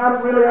 She said, I'm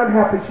really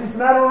unhappy. She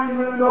said, I don't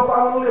even really know if I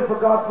want to live for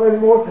God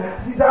anymore.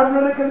 She said, I'm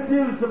really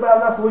confused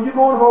about it. I said, well, you're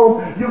going home.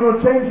 You're going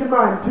to change your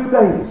mind in 2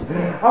 days.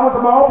 I went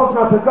to my office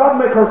and I said,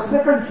 God, make her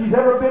sicker than she's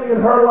ever been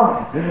in her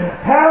life.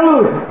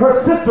 Hallelujah.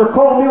 Her sister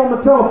called me on the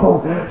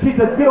telephone. She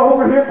said, get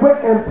over here quick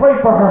and pray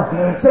for her.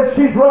 Said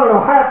she's running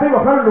a high fever,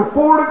 104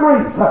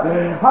 degrees.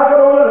 I got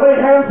over there,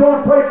 laid hands on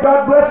her, prayed,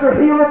 God bless her,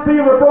 heal her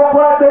fever, broke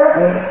right there.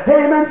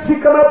 Amen.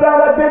 She come up out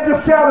of that bed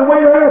just shouting,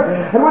 wave her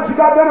hand. And when she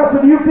got done, I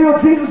said, do you feel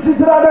Jesus? She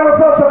said, I never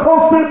felt so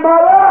close to him in my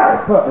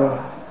life.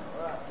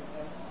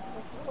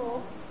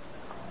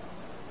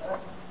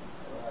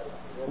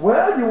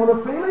 Well, you want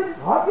to feel it?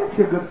 I'll get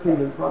you a good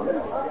feeling from it.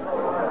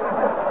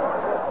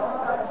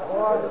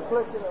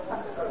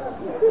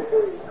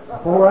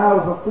 4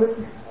 hours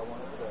afflicted,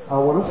 I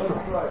want to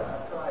strike.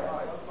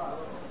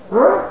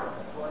 Huh?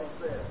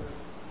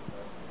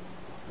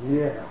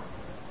 Yeah.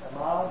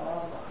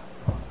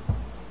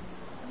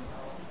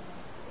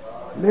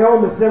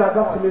 Naomi said, I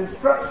got some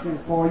instructions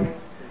for you.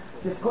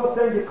 Just go up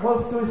there and get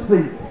close to his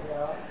feet.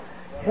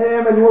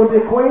 Him, and you want to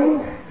be a queen?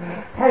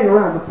 Hang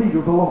around the feet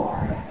of the Lord.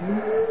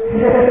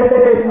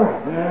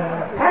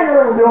 Hang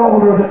around the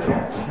altar of the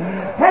church.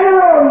 Hang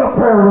around the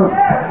prayer room.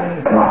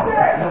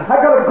 I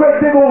got a great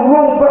big old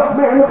robust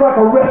man, looks like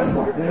a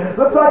wrestler.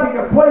 Looks like he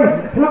can play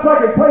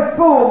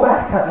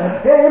fullback.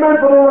 Amen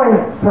for the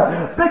Rams.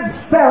 Big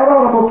stout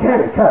auto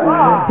mechanic.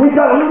 He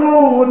got a little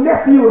old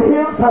nephew of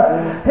his.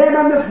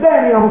 Amen, this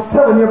Danny I was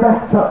telling you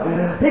about.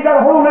 He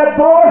got a hold of that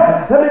boy.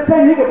 Let me tell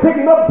you, he could pick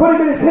him up, put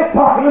him in his hip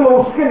pocket, little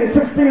old skinny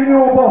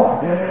 16-year-old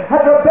boy.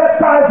 After I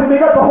baptized him, he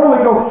got the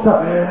Holy Ghost.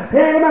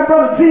 Amen,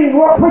 Brother Gene,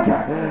 what preacher?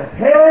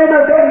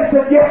 Amen, Daddy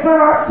said, yes sir,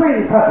 I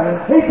see him.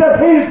 He said,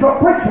 he's the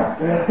preacher.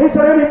 He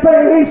said, anything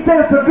he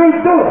says to do,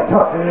 do it.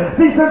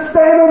 He said,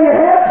 stand on your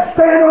head,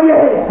 stand on your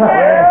head.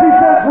 He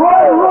says,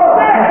 run, run.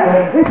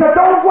 He said,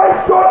 don't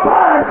waste your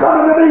time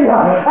coming to me,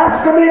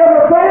 asking me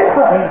everything.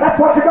 That's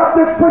what you got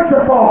this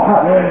preacher for.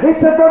 He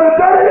said, Brother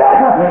Daddy,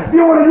 if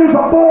you want to use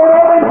a board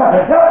on him,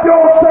 help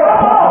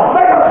yourself.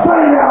 Make a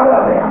saint out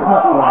of him.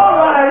 All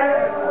right.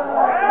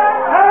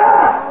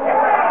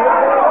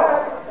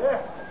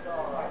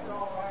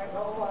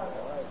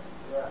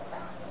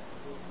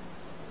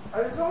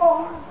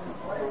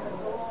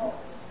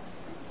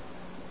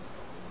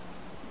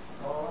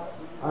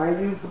 I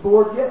ain't used the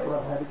board yet, but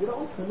I've had to get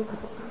on to it.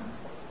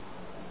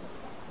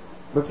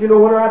 But you know,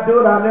 when I do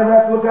it, I never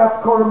have to look out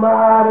the corner of my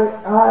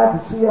eye to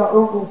see how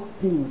Uncle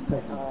King's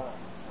taking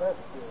it.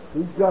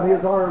 He's got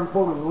his arm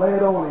full of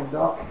lead on him,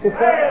 Doc.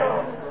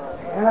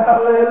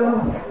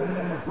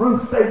 Hallelujah.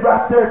 Ruth stayed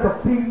right there at the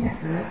feet.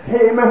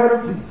 Amen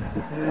of Jesus.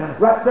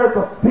 Right there at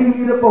the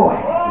feet of the boy.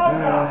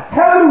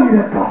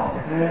 Hallelujah to God.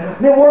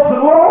 And it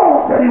wasn't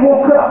long that he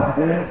woke up,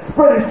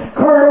 spread his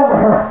skirt over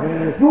her.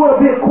 You want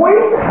to be a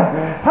queen?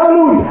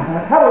 Hallelujah.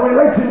 Have a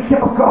relationship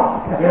with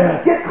God.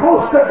 Get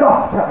close to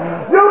God.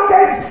 You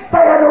can't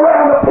stand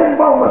around a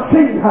pinball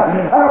machine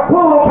and a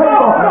pool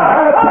table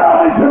and a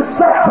television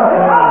set.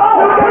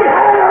 You can't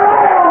hang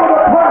around with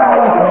a crowd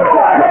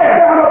that takes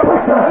down a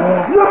preacher.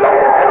 You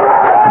can't hang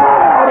around a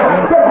crowd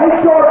that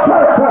hates your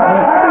church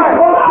and be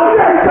close to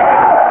Jesus.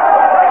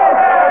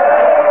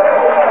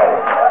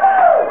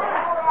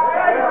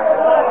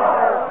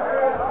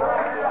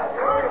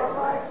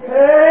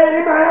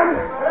 Amen.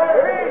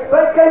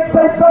 They can't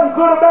say something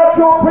good about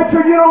your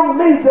preacher. You don't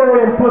need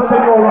their influence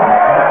in your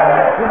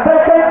life. If they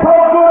can't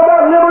talk good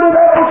about Liberty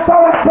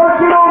Apostolic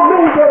Church, you don't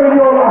need them in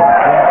your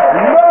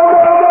life. No.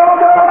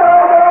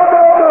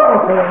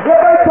 If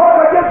they talk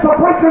against the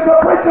preachers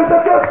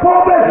against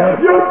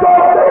pulpits, you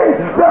don't need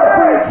their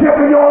friendship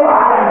in your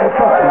life.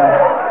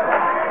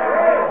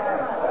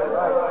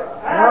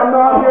 I'm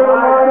not here to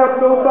line up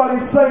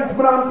nobody's saints,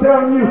 but I'm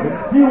telling you,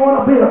 if you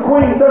want to be a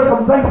queen, there's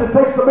some things it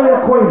takes to be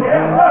a queen.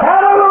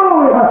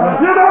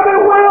 Hallelujah! You gotta be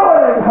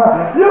willing.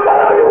 You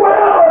gotta be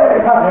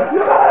willing.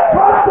 You gotta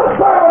trust the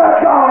servant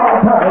of God.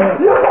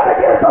 You gotta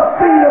get at the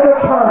feet of the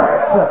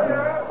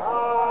church.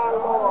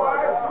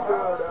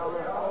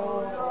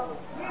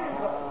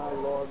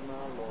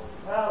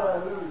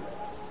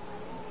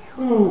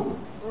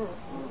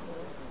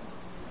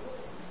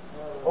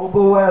 Old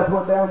Boaz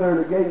went down there in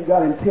the gate and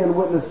got him 10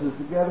 witnesses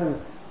together and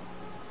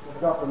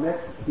got the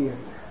next kid.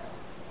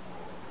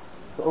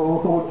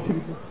 Oh,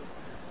 Jesus.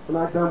 When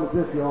I'm done with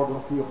this, y'all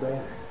don't feel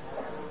bad.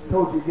 I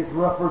told you it gets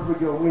rougher as we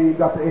go. We ain't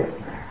got the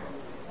Esther.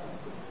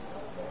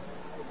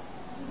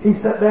 He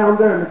sat down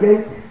there in the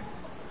gate.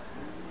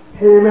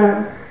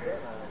 Amen.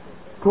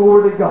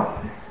 Glory to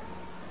God.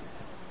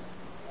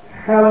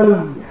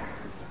 Hallelujah.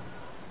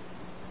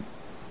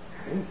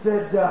 He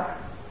said,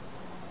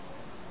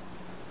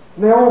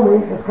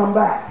 Naomi has come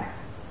back.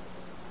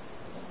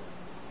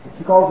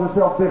 She calls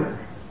herself bitter.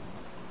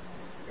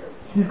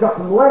 She's got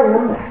some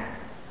land,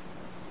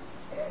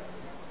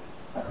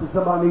 so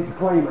somebody needs to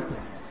claim it.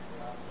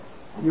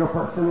 Your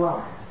person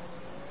life.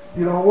 If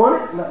you don't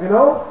want it, let me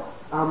know.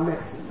 I'm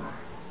next in line.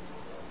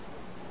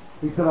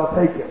 He said, I'll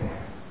take it.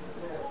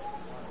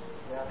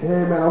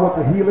 Amen. I want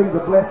the healing, the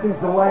blessings,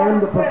 the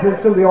land, the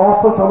position, the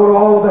office. I want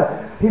all of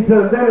that. He said,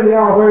 and then in the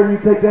hour wherein you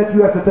take that,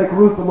 you have to take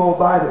Ruth the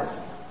Moabitess.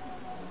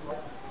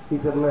 He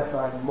said, unless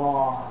I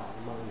mar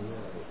my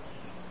marriage.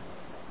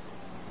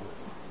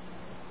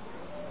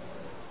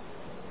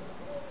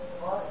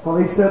 Well,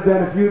 he said,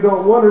 then if you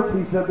don't want it,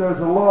 he said, there's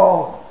a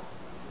law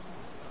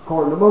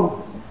according to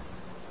Moses.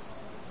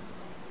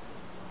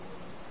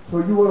 So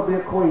you want to be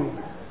a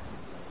queen.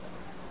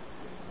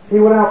 He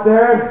went out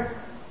there,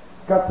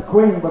 got the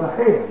queen by the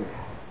hand.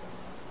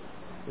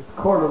 It's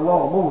according to the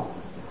law of Moses.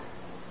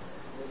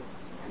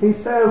 He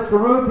says to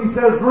Ruth,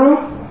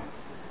 Ruth,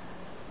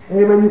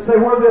 amen, you say,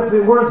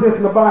 where's this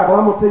in the Bible?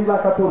 I'm going to tell you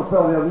like I told a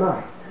fellow the other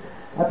night.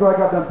 After I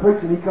got done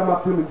preaching, he come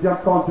up to me and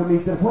jumped on to me.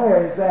 He said,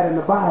 where is that in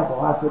the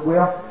Bible? I said,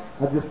 well,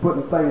 I'm just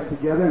putting things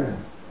together and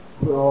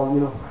put all,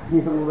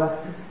 that.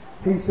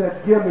 He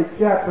said, give me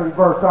chapter and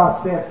verse.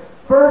 I said,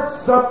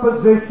 first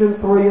supposition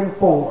 3 and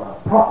 4.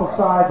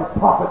 Prophesied the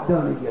prophet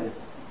Dunigan.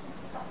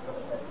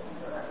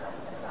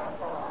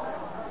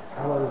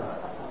 Hallelujah.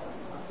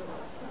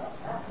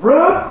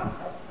 Ruth,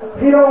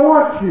 he don't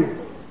want you.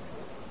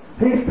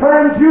 He's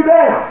turned you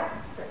down.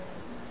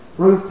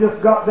 Ruth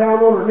just got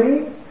down on her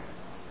knees,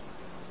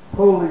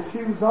 pulled his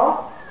shoes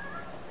off.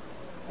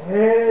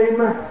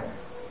 Amen.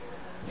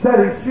 Set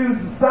his shoes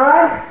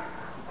aside,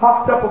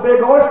 hopped up a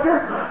big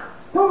oyster,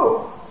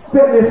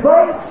 spit in his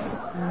face,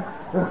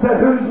 and said,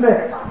 who's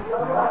next?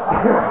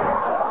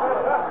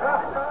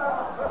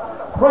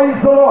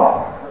 Praise the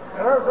Lord.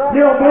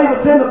 You don't believe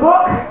it's in the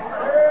book?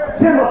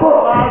 It's in the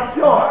book. I'm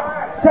sure.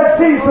 Said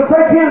she used to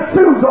take his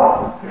shoes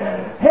off,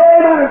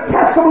 amen, and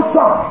cast them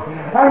aside,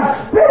 and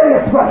spit in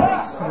his face.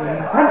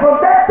 And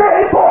from that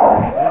day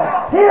forward,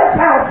 his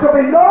house shall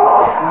be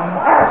known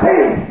as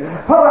he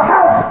of a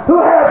house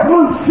who has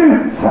loose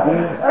shoes.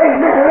 Amen,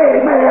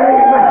 amen,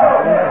 amen.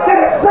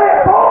 Did it say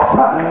it, folks?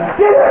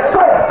 Did it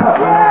say it?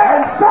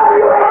 And some of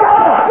you ain't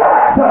got the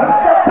guts to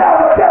tell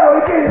the devil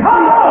to get his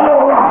feet on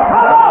the rock.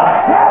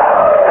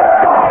 Hallelujah,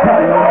 God.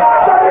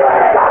 Some of you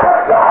ain't got the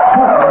guts.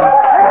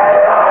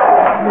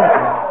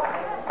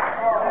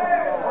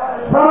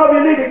 Some of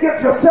you need to get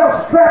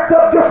yourself strapped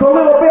up just a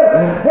little bit.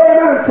 Amen.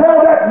 And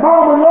tell that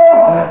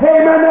mom-in-law,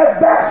 amen,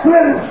 that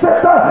backslidden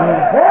sister,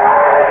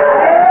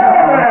 amen.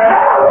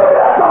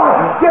 Hallelujah,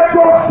 God. Get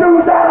your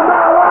shoes out of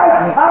my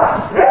life.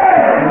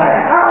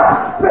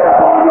 I'll spit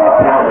upon your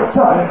countenance.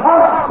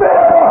 I'll spit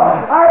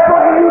upon. I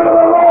bring you to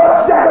the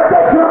Lord's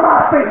degradation of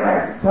my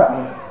feelings.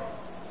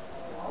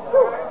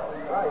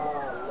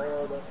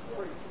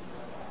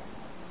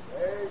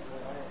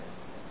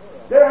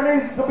 There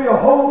needs to be a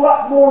whole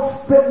lot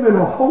more spitting and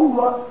a whole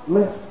lot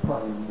less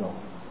praying going.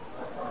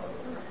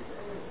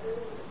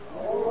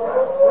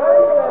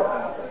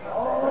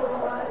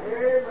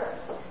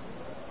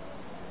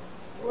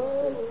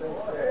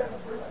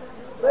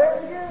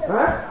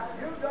 Huh?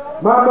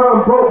 My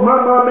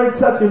mom made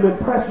such an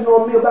impression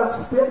on me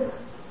about spitting.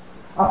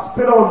 I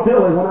spit on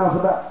Billy when I was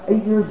about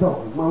 8 years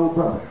old, my old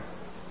brother.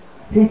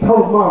 He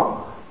told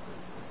Mom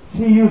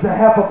she used a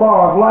half a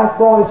bar of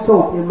Lifebuoy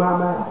soap in my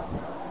mouth.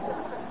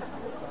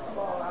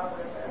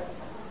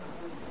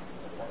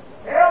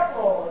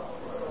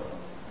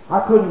 I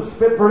couldn't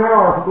spit for an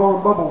hour for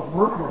blowing bubbles.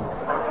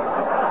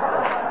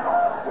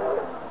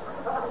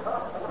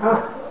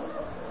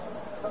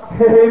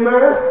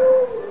 Amen.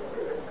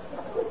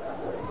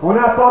 When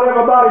I thought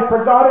everybody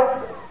forgot it,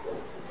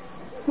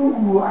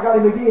 ooh, I got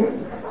him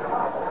again.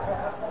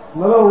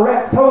 The little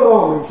rat toad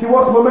on me. She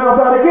washed my mouth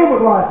out again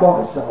with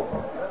Lifebuoy soap.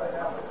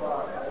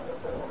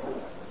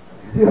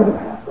 The other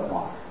half the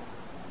bar.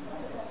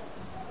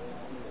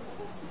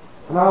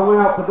 And I went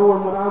out the door,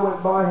 and when I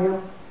went by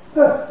him,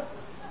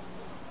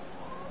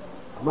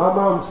 my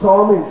mom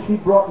saw me and she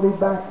brought me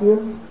back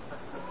in.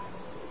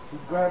 She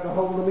grabbed a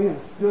hold of me and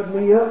stood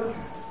me up.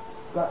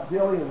 Got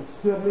Billy and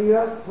stood me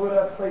up, put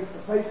us face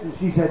to face, and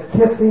she said,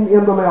 kiss him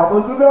in the mouth.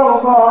 I said,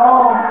 no,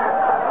 Mom.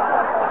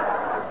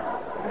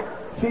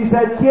 She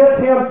said, kiss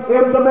him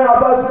in the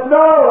mouth. I said,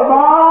 no,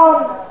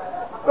 Mom.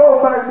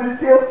 Don't make me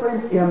kiss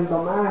him in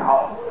the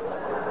mouth.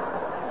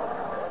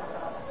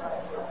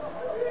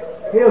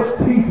 His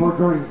teeth were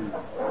green.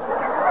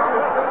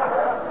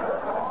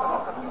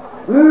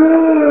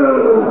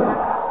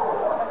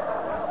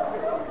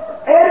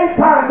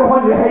 Anytime but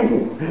when you hate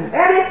him.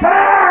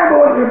 Anytime but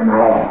when you're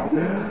mad.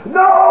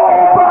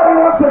 Nobody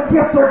wants to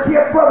kiss their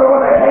kid brother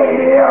when they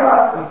hate him.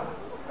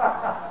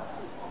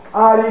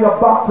 I'd eat a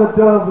box of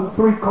Dove and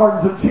 3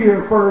 cartons of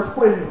cheer first,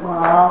 please,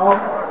 Mom.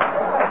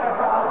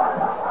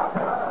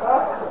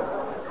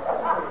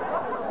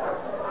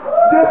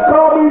 Just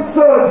call me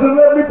Suds and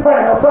let me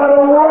pass. I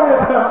don't want it.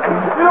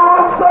 You know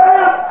what I'm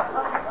saying?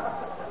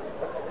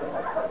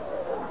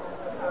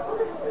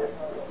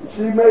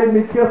 She made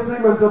me kiss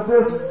him, and to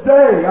this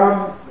day,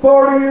 I'm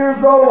 40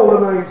 years old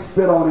and I ain't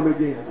spit on him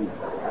again.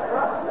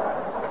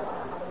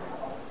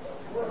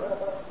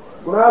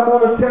 But I'm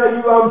going to tell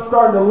you, I'm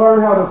starting to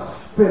learn how to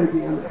spit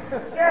again.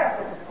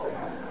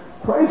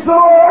 Praise the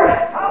Lord!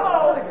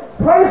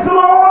 Praise the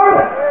Lord!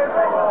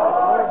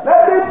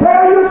 Let me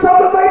tell you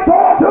something. They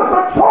took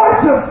the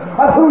choices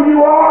of who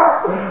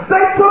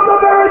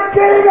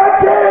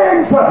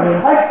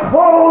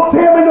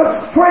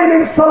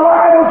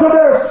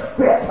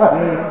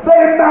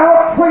They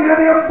maltreated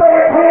him. They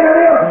hated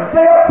him.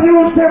 They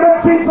abused him. And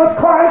Jesus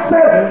Christ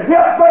said,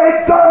 if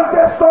they've done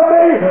this to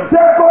me,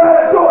 they're going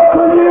to do it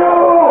to you.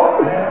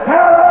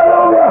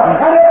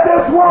 Hallelujah. And if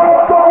this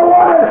world don't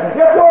want it,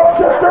 if your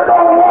sister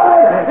don't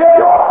want it, if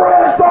your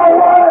friends don't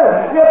want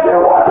it, if you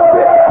want to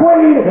be a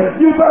queen,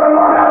 you better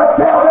learn how to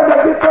tell them to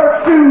get their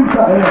shoes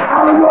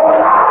out of your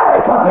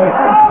life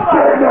and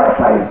spit in their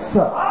face.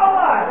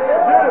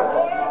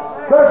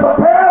 There's a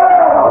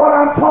parallel of what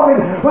I'm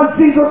talking when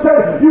Jesus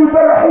said, you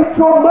better hate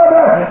your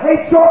mother,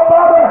 hate your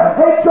father,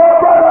 hate your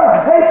brother,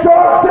 hate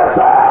your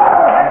sister.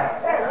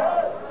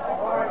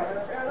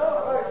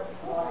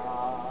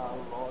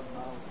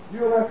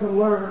 You'll have to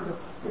learn to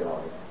spill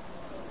it.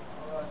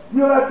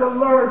 You'll have to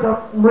learn to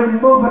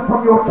remove it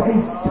from your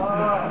taste.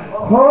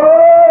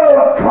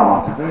 Oh,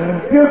 God.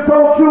 You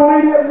don't chew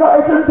it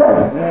night and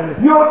day.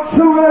 You'll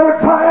chew it every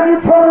time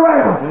you turn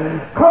around.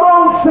 Come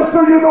on,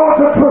 sister, you know it's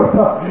the truth.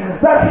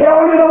 That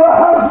hellion of a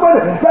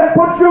husband that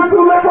puts you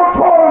through liberal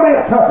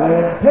torment.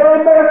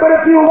 Amen. But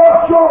if you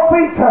wash your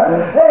feet,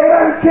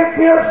 amen, kick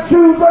your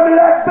shoes under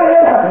that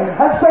bed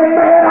and say,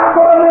 man, I'm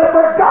going to live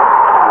for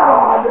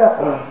God.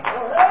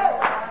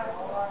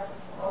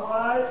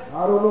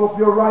 I don't know if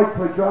you're right,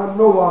 preacher. I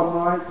know I'm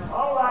right.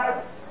 All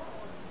right.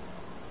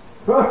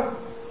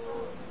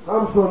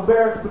 I'm so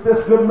embarrassed, but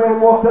this good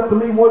man walked up to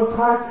me one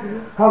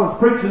time. I was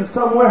preaching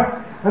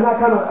somewhere, and I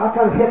kind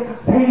of hit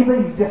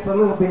TV just a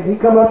little bit. He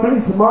come up to me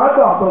and said, "My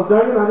God,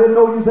 Brother Dunigan, I didn't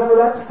know you was ever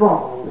that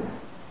strong."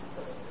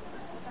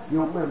 You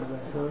don't remember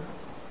that, huh?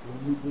 Well,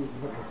 you did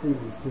hit the TV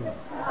too.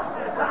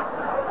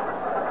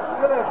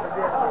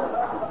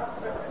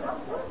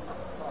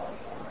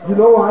 You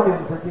know I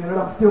didn't forget it.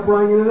 I'm still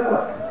bringing it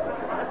up.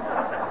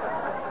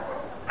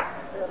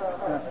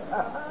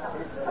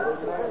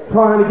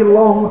 Trying to get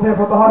along with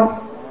everybody.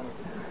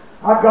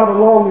 I got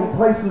along in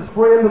places,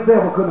 friend, the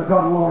devil couldn't have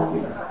got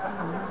along in.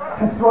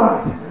 That's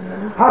right.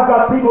 I've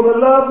got people that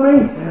love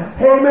me.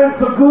 Amen,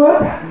 so good.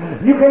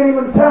 You can't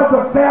even tell if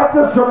they're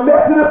Baptist or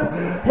Methodist.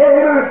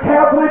 Amen,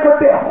 Catholic or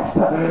devils.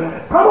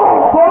 Come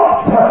on,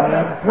 folks.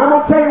 I'm going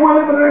to tell you, we're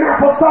living in an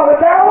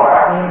apostolic hour.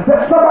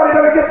 That somebody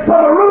better get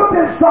some of Ruth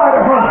inside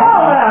of her.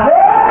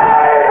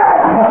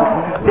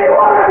 She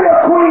wanted to be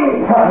a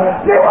queen.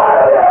 She wanted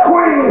to be a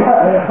queen.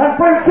 And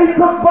when she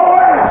took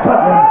Boaz,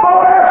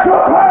 Boaz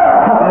took her.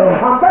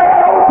 And they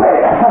had Obed.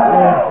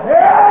 Amen.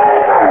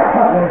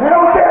 And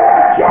Obed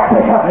had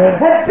Jesse.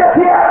 And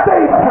Jesse had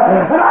David.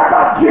 And I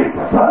got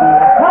Jesus.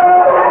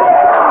 Hallelujah.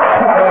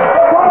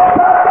 Once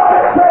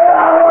somebody said,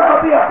 I want to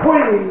be a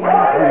queen.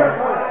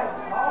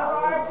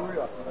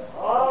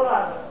 All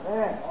right.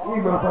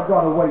 Even if I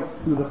got to wait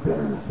through the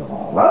bitterness of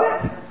all of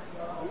it.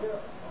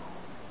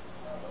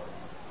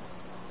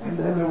 And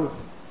then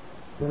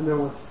there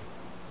was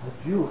a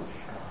Jewish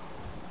God,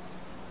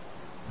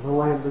 in the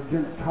land of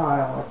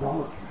Gentile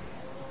idolatry.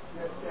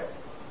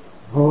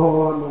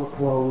 Oh, I'm going to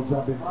close.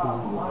 I've been too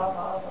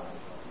long.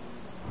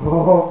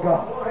 Oh,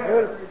 God.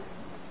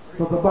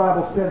 So the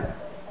Bible said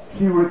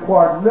she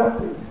required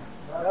nothing.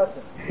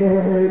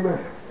 Amen.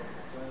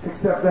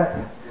 Except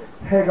that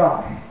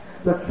Hagar,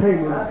 the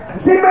chamberlain.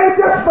 She made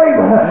this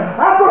statement.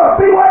 I'm going to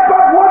be what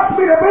God wants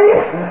me to be.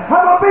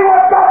 I'm going to be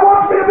what God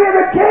wants me to be in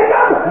the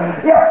kingdom.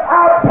 If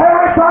I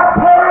perish, I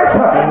perish.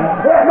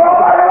 If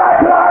nobody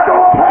likes it, I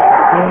don't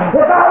care.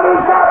 If I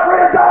lose my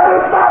friends, I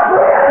lose my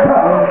friends.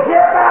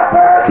 If I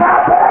perish, I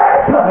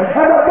perish.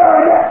 And the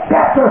very next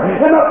chapter,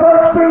 in the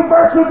first 2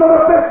 verses of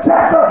the 5th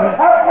chapter of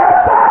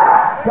Esther,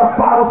 the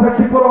Bible said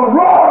she put on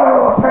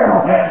royal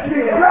apparel. She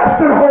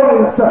dressed in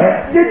holiness.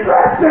 She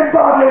dressed in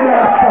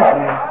godliness.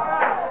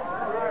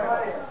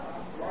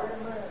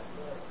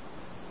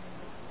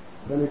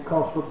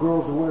 Pentecostal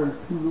girls are wearing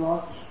 2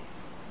 lots.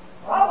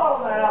 Come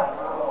on now.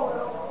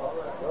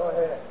 Go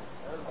ahead.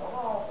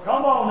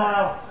 Come on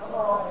now.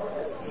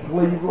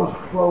 Sleeveless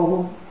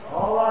clothes.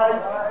 All right.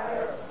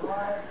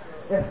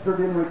 Esther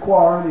didn't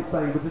require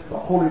anything but just the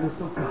holiness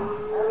of God.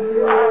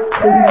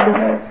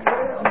 Amen.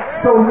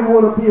 So you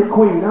want to be a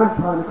queen. I'm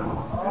trying to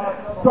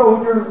close.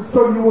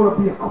 So you want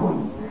to be a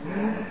queen.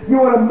 You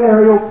want to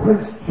marry old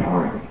Prince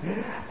Charming.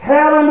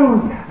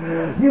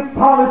 Hallelujah. You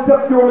polished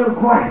up your little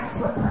grass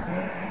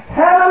slipper.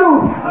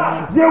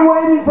 Hallelujah. You're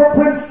waiting for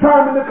Prince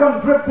Charming to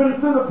come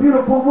drifting through the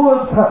beautiful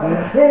woods.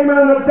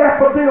 Amen. The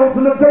daffodils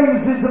and the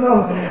daisies and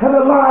the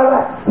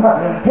lilacs.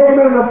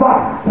 Amen. And the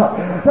violets.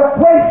 To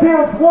place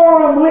his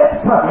warm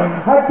lips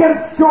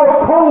against your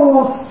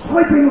cold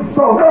sleeping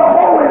soul. Your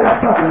holiness.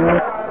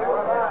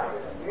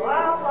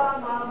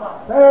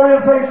 There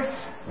is a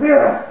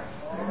spirit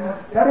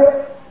that, if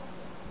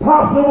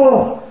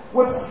possible,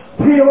 would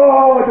steal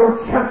all of your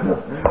chances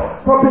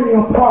for being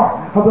a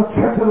part of the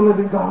church of the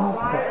living God.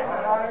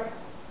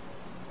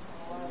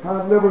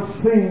 I've never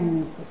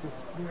seen such a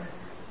spirit.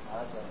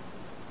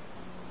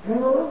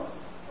 Hello?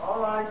 All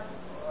right.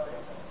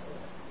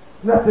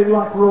 Nothing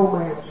like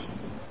romance.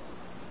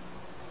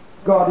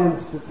 God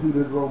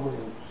instituted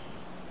romance.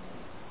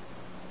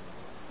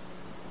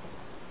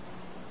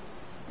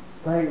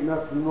 There ain't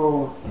nothing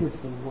wrong with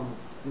kissing when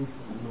it's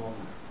decent and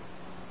normal.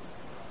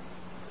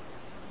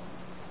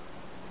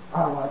 I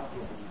like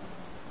it.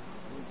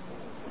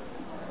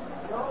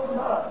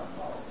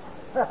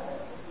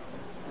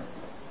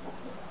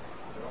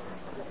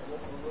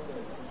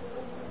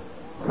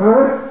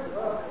 Huh?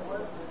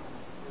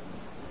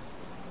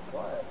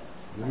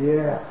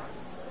 Yeah.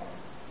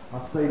 I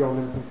stayed on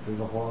them pictures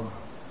a while.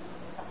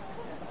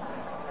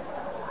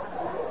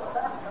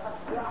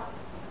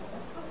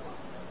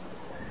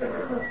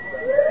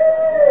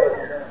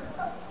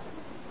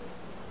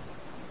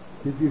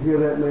 Did you hear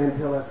that man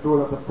tell that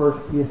story about the first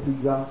kiss he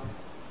got?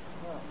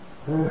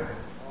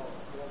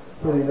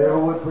 Said he never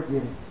would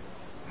forget it.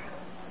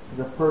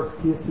 The first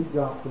kiss he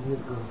got from his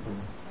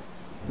girlfriend.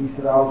 He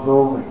said, I was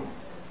only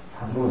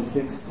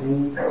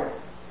 16.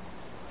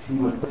 She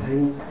was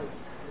 15.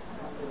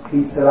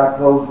 He said, I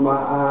closed my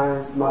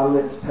eyes, my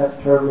lips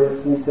touched her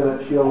lips, and he said, a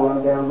chill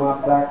run down my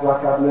back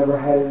like I've never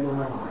had it in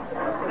my life.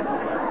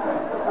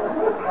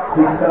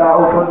 He said, I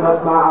opened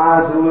up my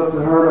eyes and looked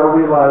at her, and I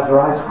realized her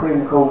ice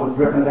cream cone was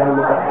dripping down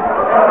my back.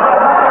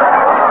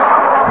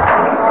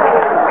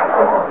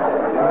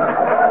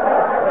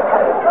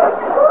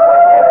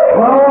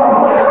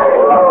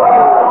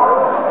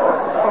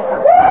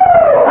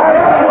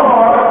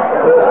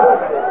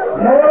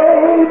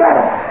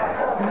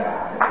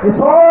 It's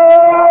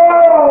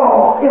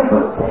all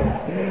infancy.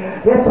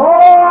 It's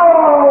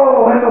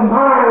all in the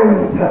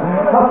mind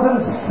of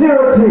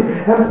sincerity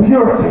and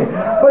purity.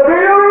 But do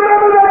you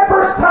remember that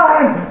first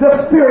time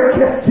the Spirit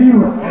kissed you?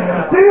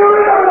 Do you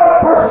remember that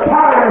first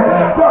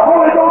time the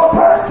Holy Ghost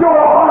touched your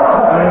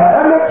heart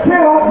and the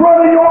chills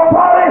run in your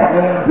body?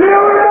 Do you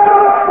remember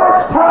the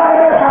first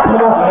time it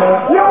happened?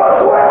 You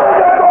was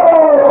willing to go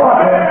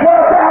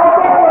where thou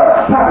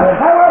goest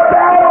and where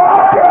thou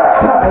walkest.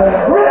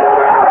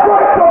 Remember how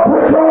great the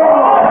preacher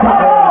was.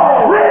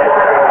 Remember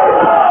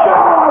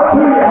God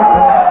to you.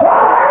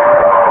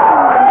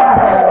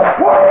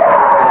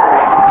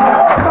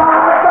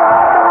 My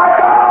God.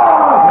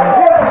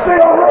 It's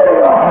still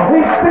real.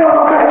 He's still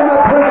the man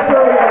that preached to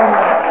you.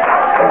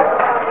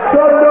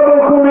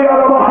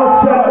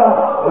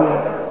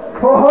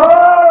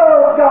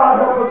 Oh, God,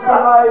 help us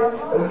tonight.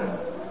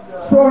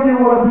 So you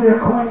want to be a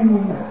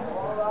queen.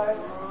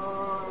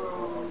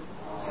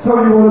 So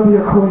you want to be a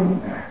queen.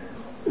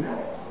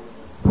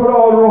 Put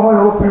on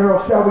royal apparel,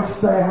 shall we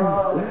stand?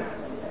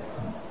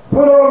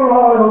 Put on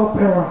royal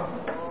apparel.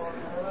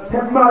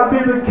 It might be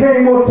the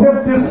king will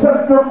tempt his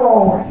scepter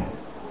forward.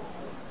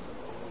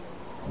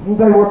 And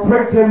they were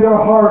pricked in their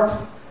hearts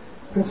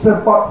and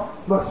said, what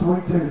must we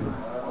do?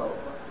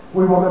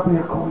 We want to be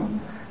a queen.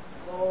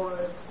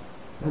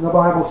 And the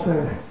Bible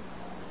said,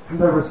 and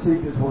they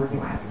received his word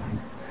gladly.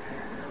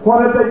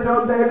 What had they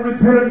done? They had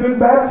repented and been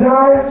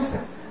baptized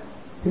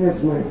in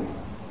his name.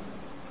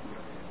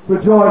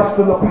 Rejoiced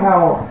in the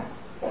power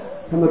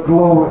and the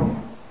glory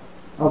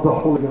of the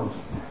Holy Ghost.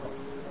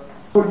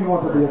 So you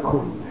want to be a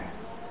queen.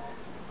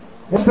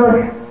 Yes,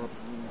 sir.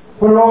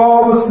 When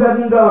all was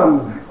said and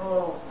done,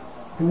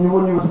 and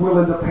when you was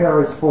willing to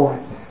perish for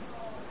it.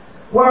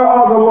 Where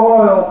are the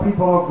loyal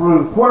people of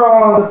Ruth? Where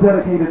are the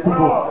dedicated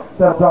people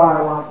that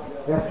die like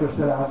Esther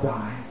said, I'll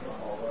die?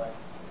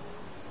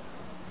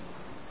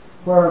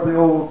 Where are the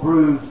old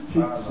bruised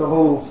cheeks of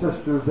old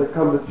sisters that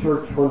come to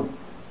church when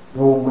the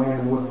old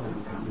man wouldn't let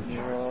them come to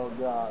church?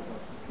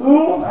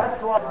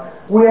 That's right.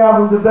 We have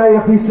them today.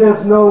 If he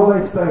says no,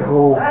 they stay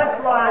home.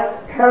 That's right.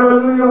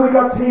 Hallelujah. We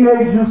got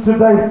teenagers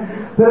today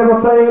that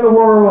everything in the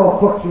world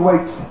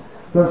fluctuates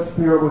their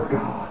spirit with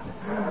God.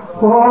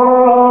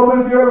 Oh,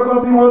 but if you're ever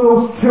going to be one of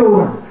those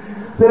children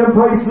that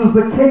embraces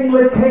the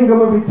kingly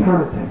kingdom of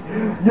eternity,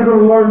 you're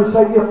going to learn to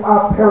say, if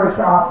I perish,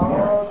 I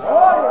perish.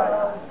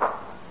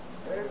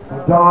 I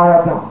die,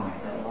 I die.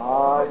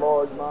 My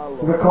Lord, my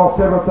Lord. If it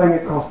costs everything,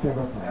 it costs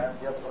everything.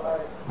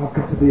 I've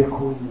got to be a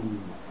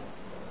queen.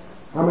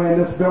 How many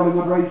in this building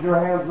would raise your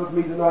hands with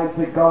me tonight and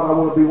say, God, I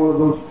want to be one of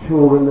those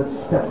children that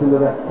steps into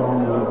that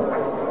throne room.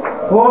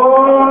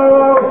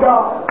 Oh,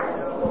 God.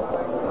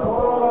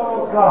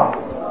 Oh, God.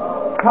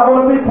 I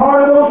want to be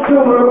part of those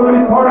children. I want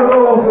to be part of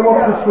those that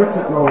walk the streets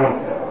of gold.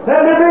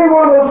 Let me be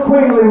one of those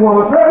queenly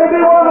ones. Let me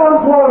be one of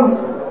those ones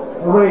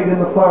arrayed in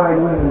the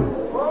fine linen.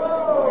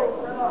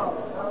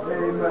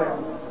 Amen.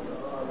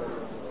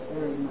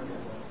 Amen.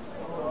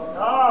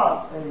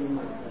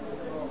 Amen.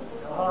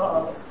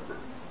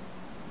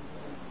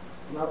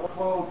 Now the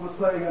clothes were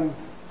saying,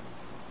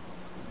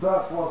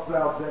 thus wast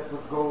thou decked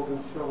with gold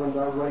and silver, and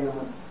thy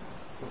raiment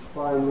was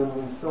fine linen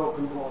and silk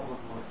and broad with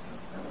work.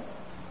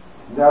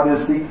 Thou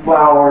didst eat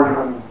flowers,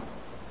 and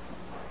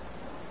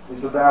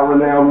he said, thou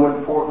renown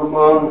went forth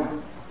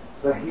among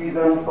the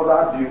heathen for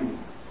thy beauty,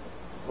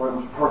 for it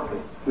was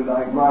perfect through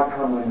my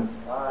comeliness,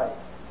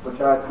 which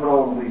I put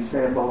on thee,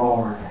 saith the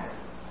Lord.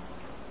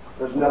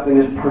 There's nothing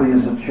as pretty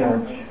as a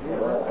church.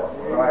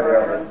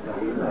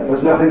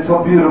 There's nothing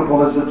so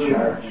beautiful as a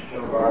church.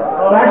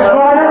 That's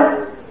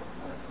right.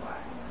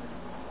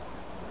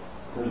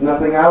 There's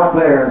nothing out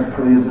there as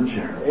pretty as a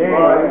church.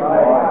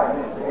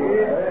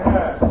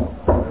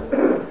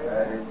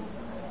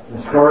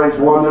 Discouraged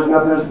one, there's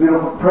nothing as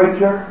beautiful.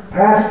 Preacher,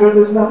 pastor,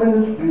 there's nothing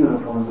as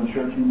beautiful as the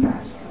church you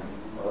pastor.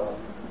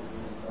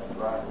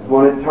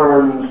 when it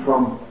turns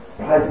from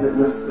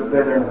pleasantness to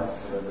bitterness,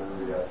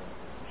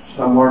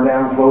 somewhere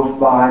down close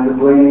by in the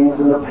gleanings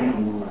and the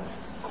pains,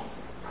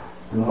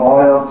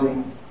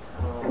 loyalty,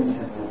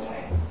 consistency.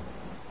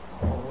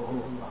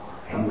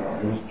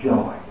 Amen. There's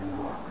joy in the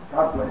Lord.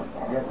 God bless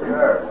you. Yes,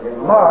 sir.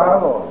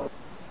 My Lord.